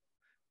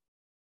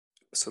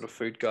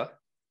food guy.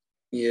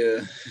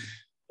 Yeah,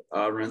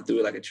 I run through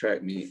it like a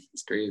track meet.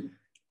 It's crazy.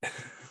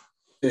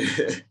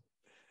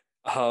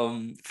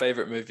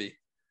 Favorite movie?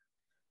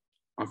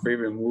 My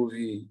favorite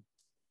movie.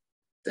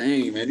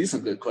 Dang, man, these are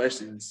some good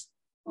questions.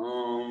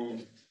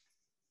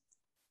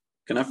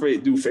 Can I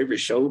do favorite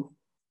show?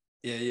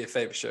 Yeah,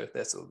 favorite show.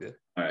 That's all good.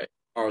 All right,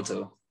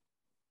 Naruto.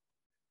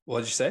 What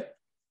did you say?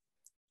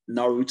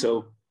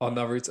 Naruto. Oh,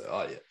 Naruto.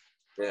 Oh, yeah.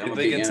 Yeah, You're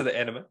big into the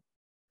anime?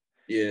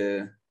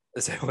 Yeah.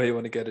 Is that why you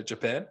want to go to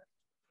Japan?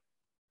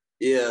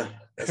 Yeah,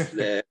 that's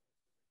that.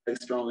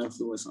 Strong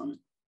influence on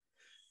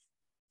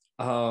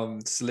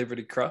it.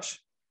 Celebrity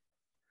crush?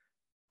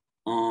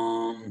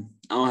 I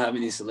don't have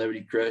any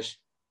celebrity crush.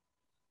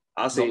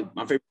 I'll say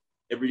my favorite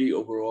celebrity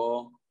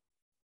overall.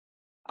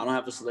 I don't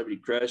have a celebrity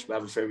crush, but I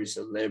have a favorite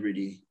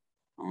celebrity.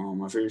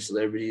 My favorite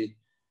celebrity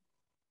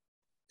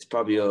is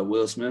probably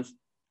Will Smith.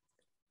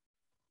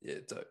 Yeah,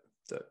 dope.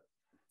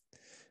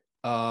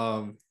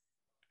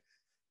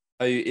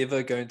 Are you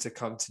ever going to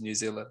come to New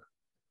Zealand?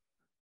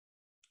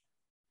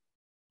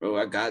 Bro,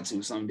 I got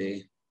to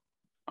someday.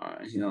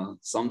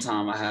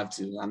 Sometime I have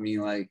to. I mean,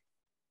 like,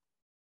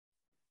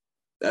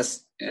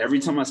 that's every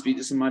time I speak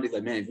to somebody,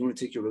 like, man, if you want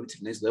to take your rugby to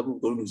the next level,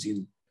 go to New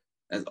Zealand.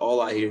 That's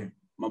all I hear.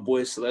 My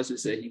boy Celeste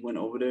said he went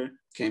over there,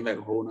 came back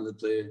a whole nother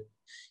player.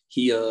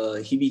 He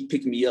be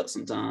picking me up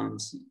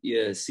sometimes.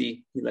 Yeah,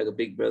 see, he like a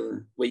big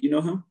brother. Wait, you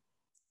know him?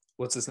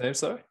 What's his name,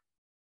 sorry?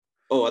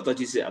 Oh, I thought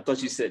you said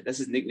that's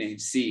his nickname,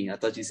 C. I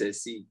thought you said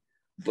C.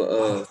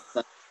 But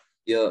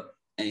yeah,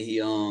 and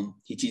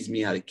he teaches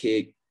me how to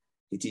kick,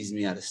 he teaches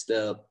me how to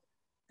step.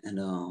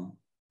 And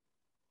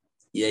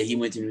yeah, he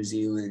went to New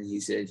Zealand. He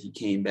said he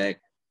came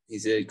back. He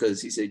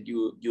said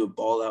you a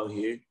ball out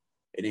here.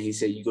 And then he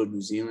said you go to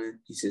New Zealand.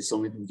 He said so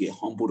many people get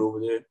humbled over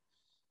there.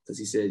 Because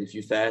he said if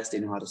you're fast, they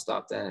know how to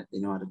stop that. They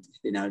know how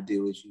to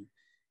deal with you.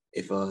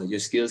 If your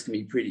skills can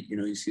be pretty,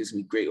 your skills can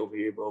be great over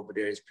here, but over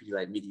there it's pretty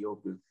like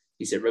mediocre.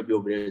 He said rugby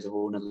over there is a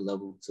whole nother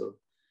level. So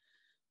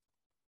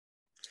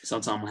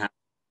sometimes I have.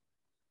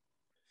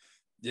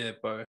 Yeah,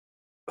 bro.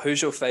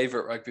 Who's your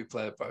favorite rugby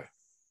player, bro?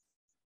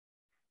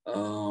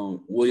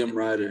 William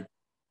Ryder.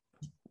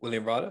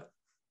 William Ryder?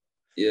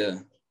 Yeah.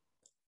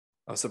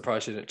 I'm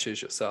surprised you didn't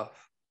choose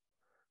yourself.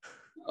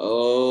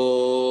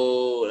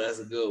 Oh, that's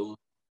a good one.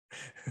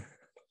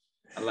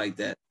 I like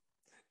that.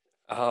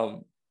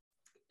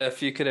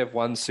 If you could have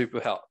one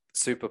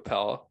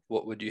superpower,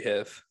 what would you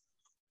have?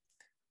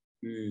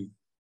 Hmm.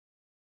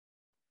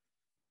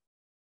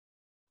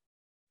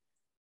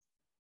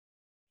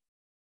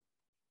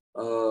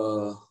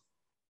 Uh,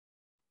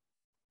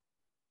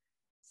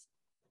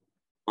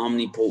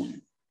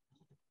 omnipotent.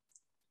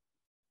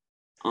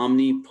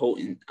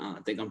 Omnipotent. I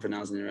think I'm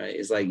pronouncing it right.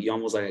 It's like you're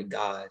almost like a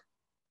god.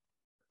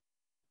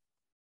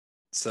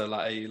 So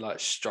like, are you like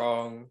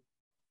strong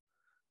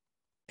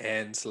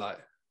and like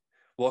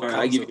what All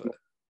right, comes with it?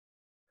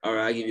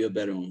 I give you a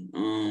better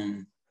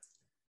one.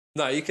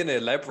 No, you can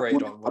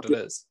elaborate on what it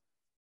is.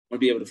 I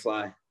want to be able to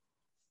fly.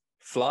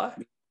 Fly?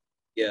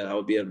 Yeah, I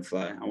would be able to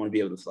fly. I want to be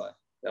able to fly.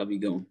 That'll be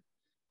going.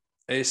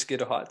 Are you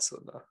scared of heights or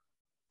no?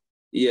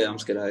 Yeah, I'm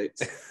scared of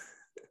heights.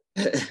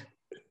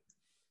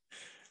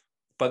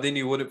 But then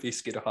you wouldn't be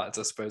scared of heights,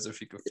 I suppose, if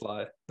you could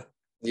fly.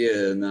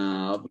 Yeah,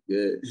 nah, I'll be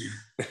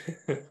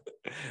good.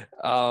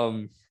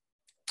 um,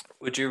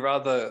 would you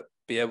rather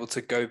be able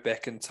to go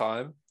back in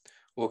time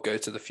or go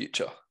to the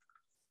future?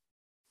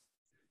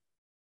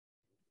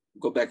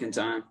 Go back in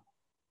time.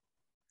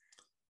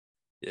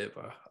 Yeah,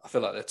 bro. I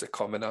feel like that's a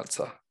common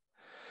answer.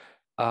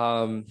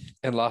 And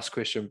last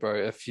question, bro.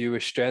 If you were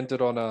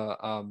stranded on a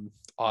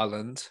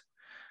island,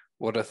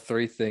 what are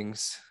three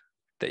things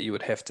that you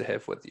would have to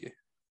have with you?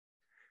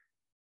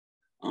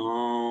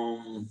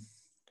 Um,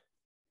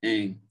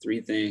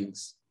 three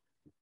things.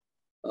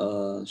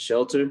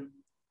 Shelter.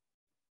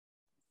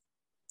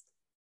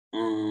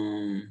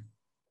 Um,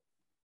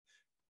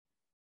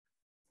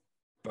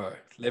 Bro,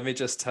 let me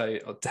just tell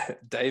you,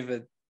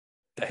 David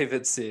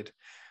said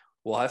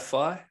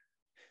Wi-Fi,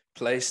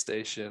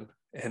 PlayStation,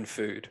 and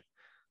food.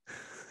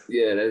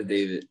 yeah, that's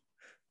David.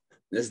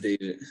 That's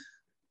David.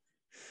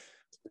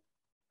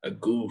 A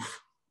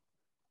goof.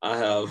 I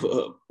have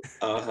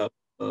I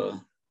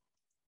have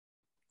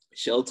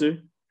shelter.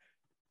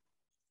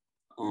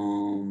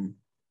 Um,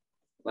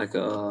 like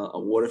a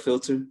water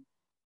filter,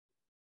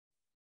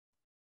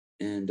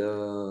 and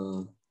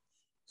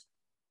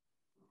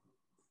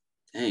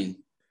dang,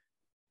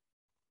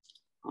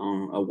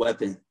 a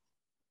weapon.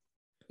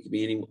 It could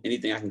be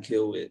anything I can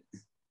kill with.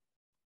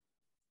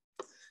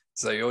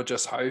 So you're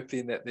just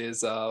hoping that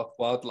there's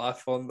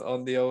wildlife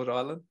on the old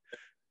island?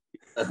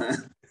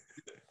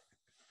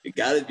 It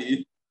gotta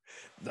be.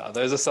 No,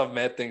 those are some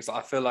mad things.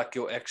 I feel like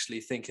you're actually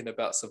thinking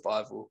about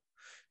survival,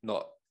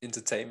 not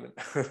entertainment.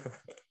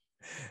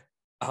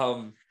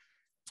 um,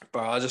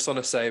 but I just want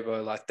to say,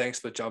 bro, like, thanks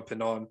for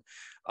jumping on.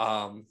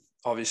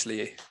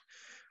 Obviously,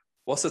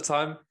 what's the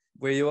time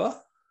where you are?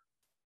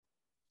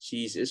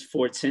 Jeez, it's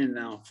 4:10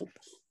 now.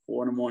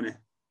 4 in the morning.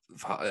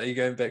 Are you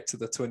going back to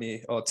the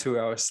 20 or 2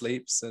 hour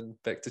sleeps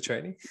and back to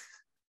training?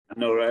 I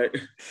know, right?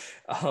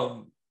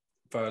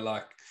 Bro,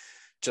 like,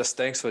 just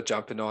thanks for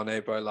jumping on,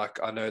 bro. Like,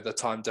 I know the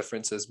time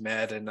difference is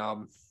mad, and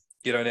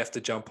you don't have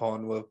to jump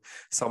on with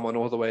someone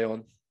all the way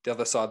on the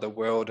other side of the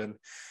world and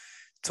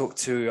talk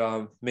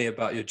to me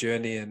about your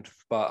journey.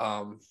 But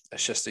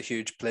it's just a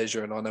huge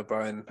pleasure and honor,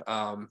 bro,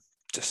 and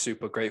just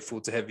super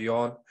grateful to have you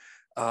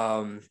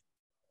on.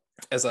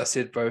 As I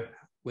said, bro,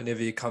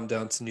 whenever you come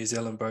down to New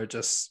Zealand, bro,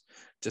 just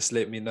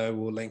let me know.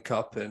 We'll link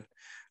up and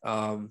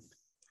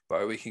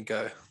bro, we can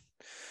go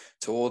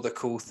to all the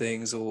cool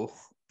things or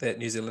that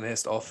New Zealand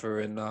has to offer,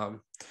 and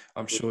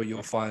I'm sure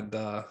you'll find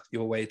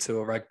your way to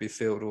a rugby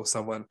field or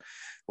someone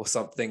or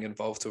something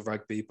involved with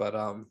rugby. But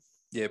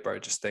yeah, bro,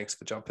 just thanks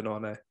for jumping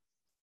on.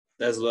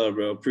 That's love,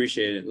 bro.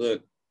 Appreciate it.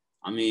 Look,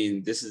 I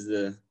mean, this is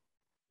the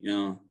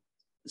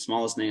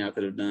smallest thing I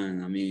could have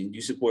done. I mean,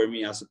 you support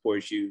me, I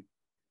support you.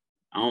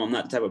 I'm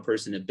not the type of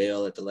person to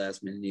bail at the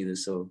last minute either.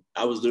 So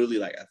I was literally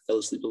like, I fell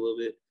asleep a little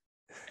bit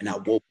and I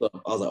woke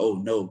up. I was like,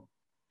 oh no.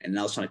 And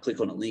I was trying to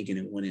click on the link and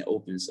it wouldn't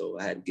open. So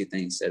I had to get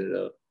things set it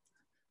up.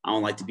 I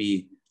don't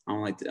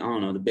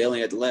know, the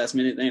bailing at the last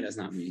minute thing. That's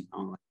not me. I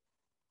don't like.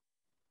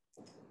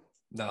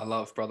 No,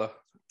 love, brother.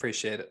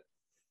 Appreciate it.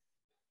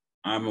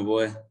 All right, my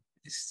boy.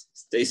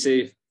 Stay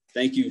safe.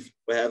 Thank you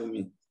for having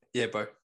me. Yeah, bro.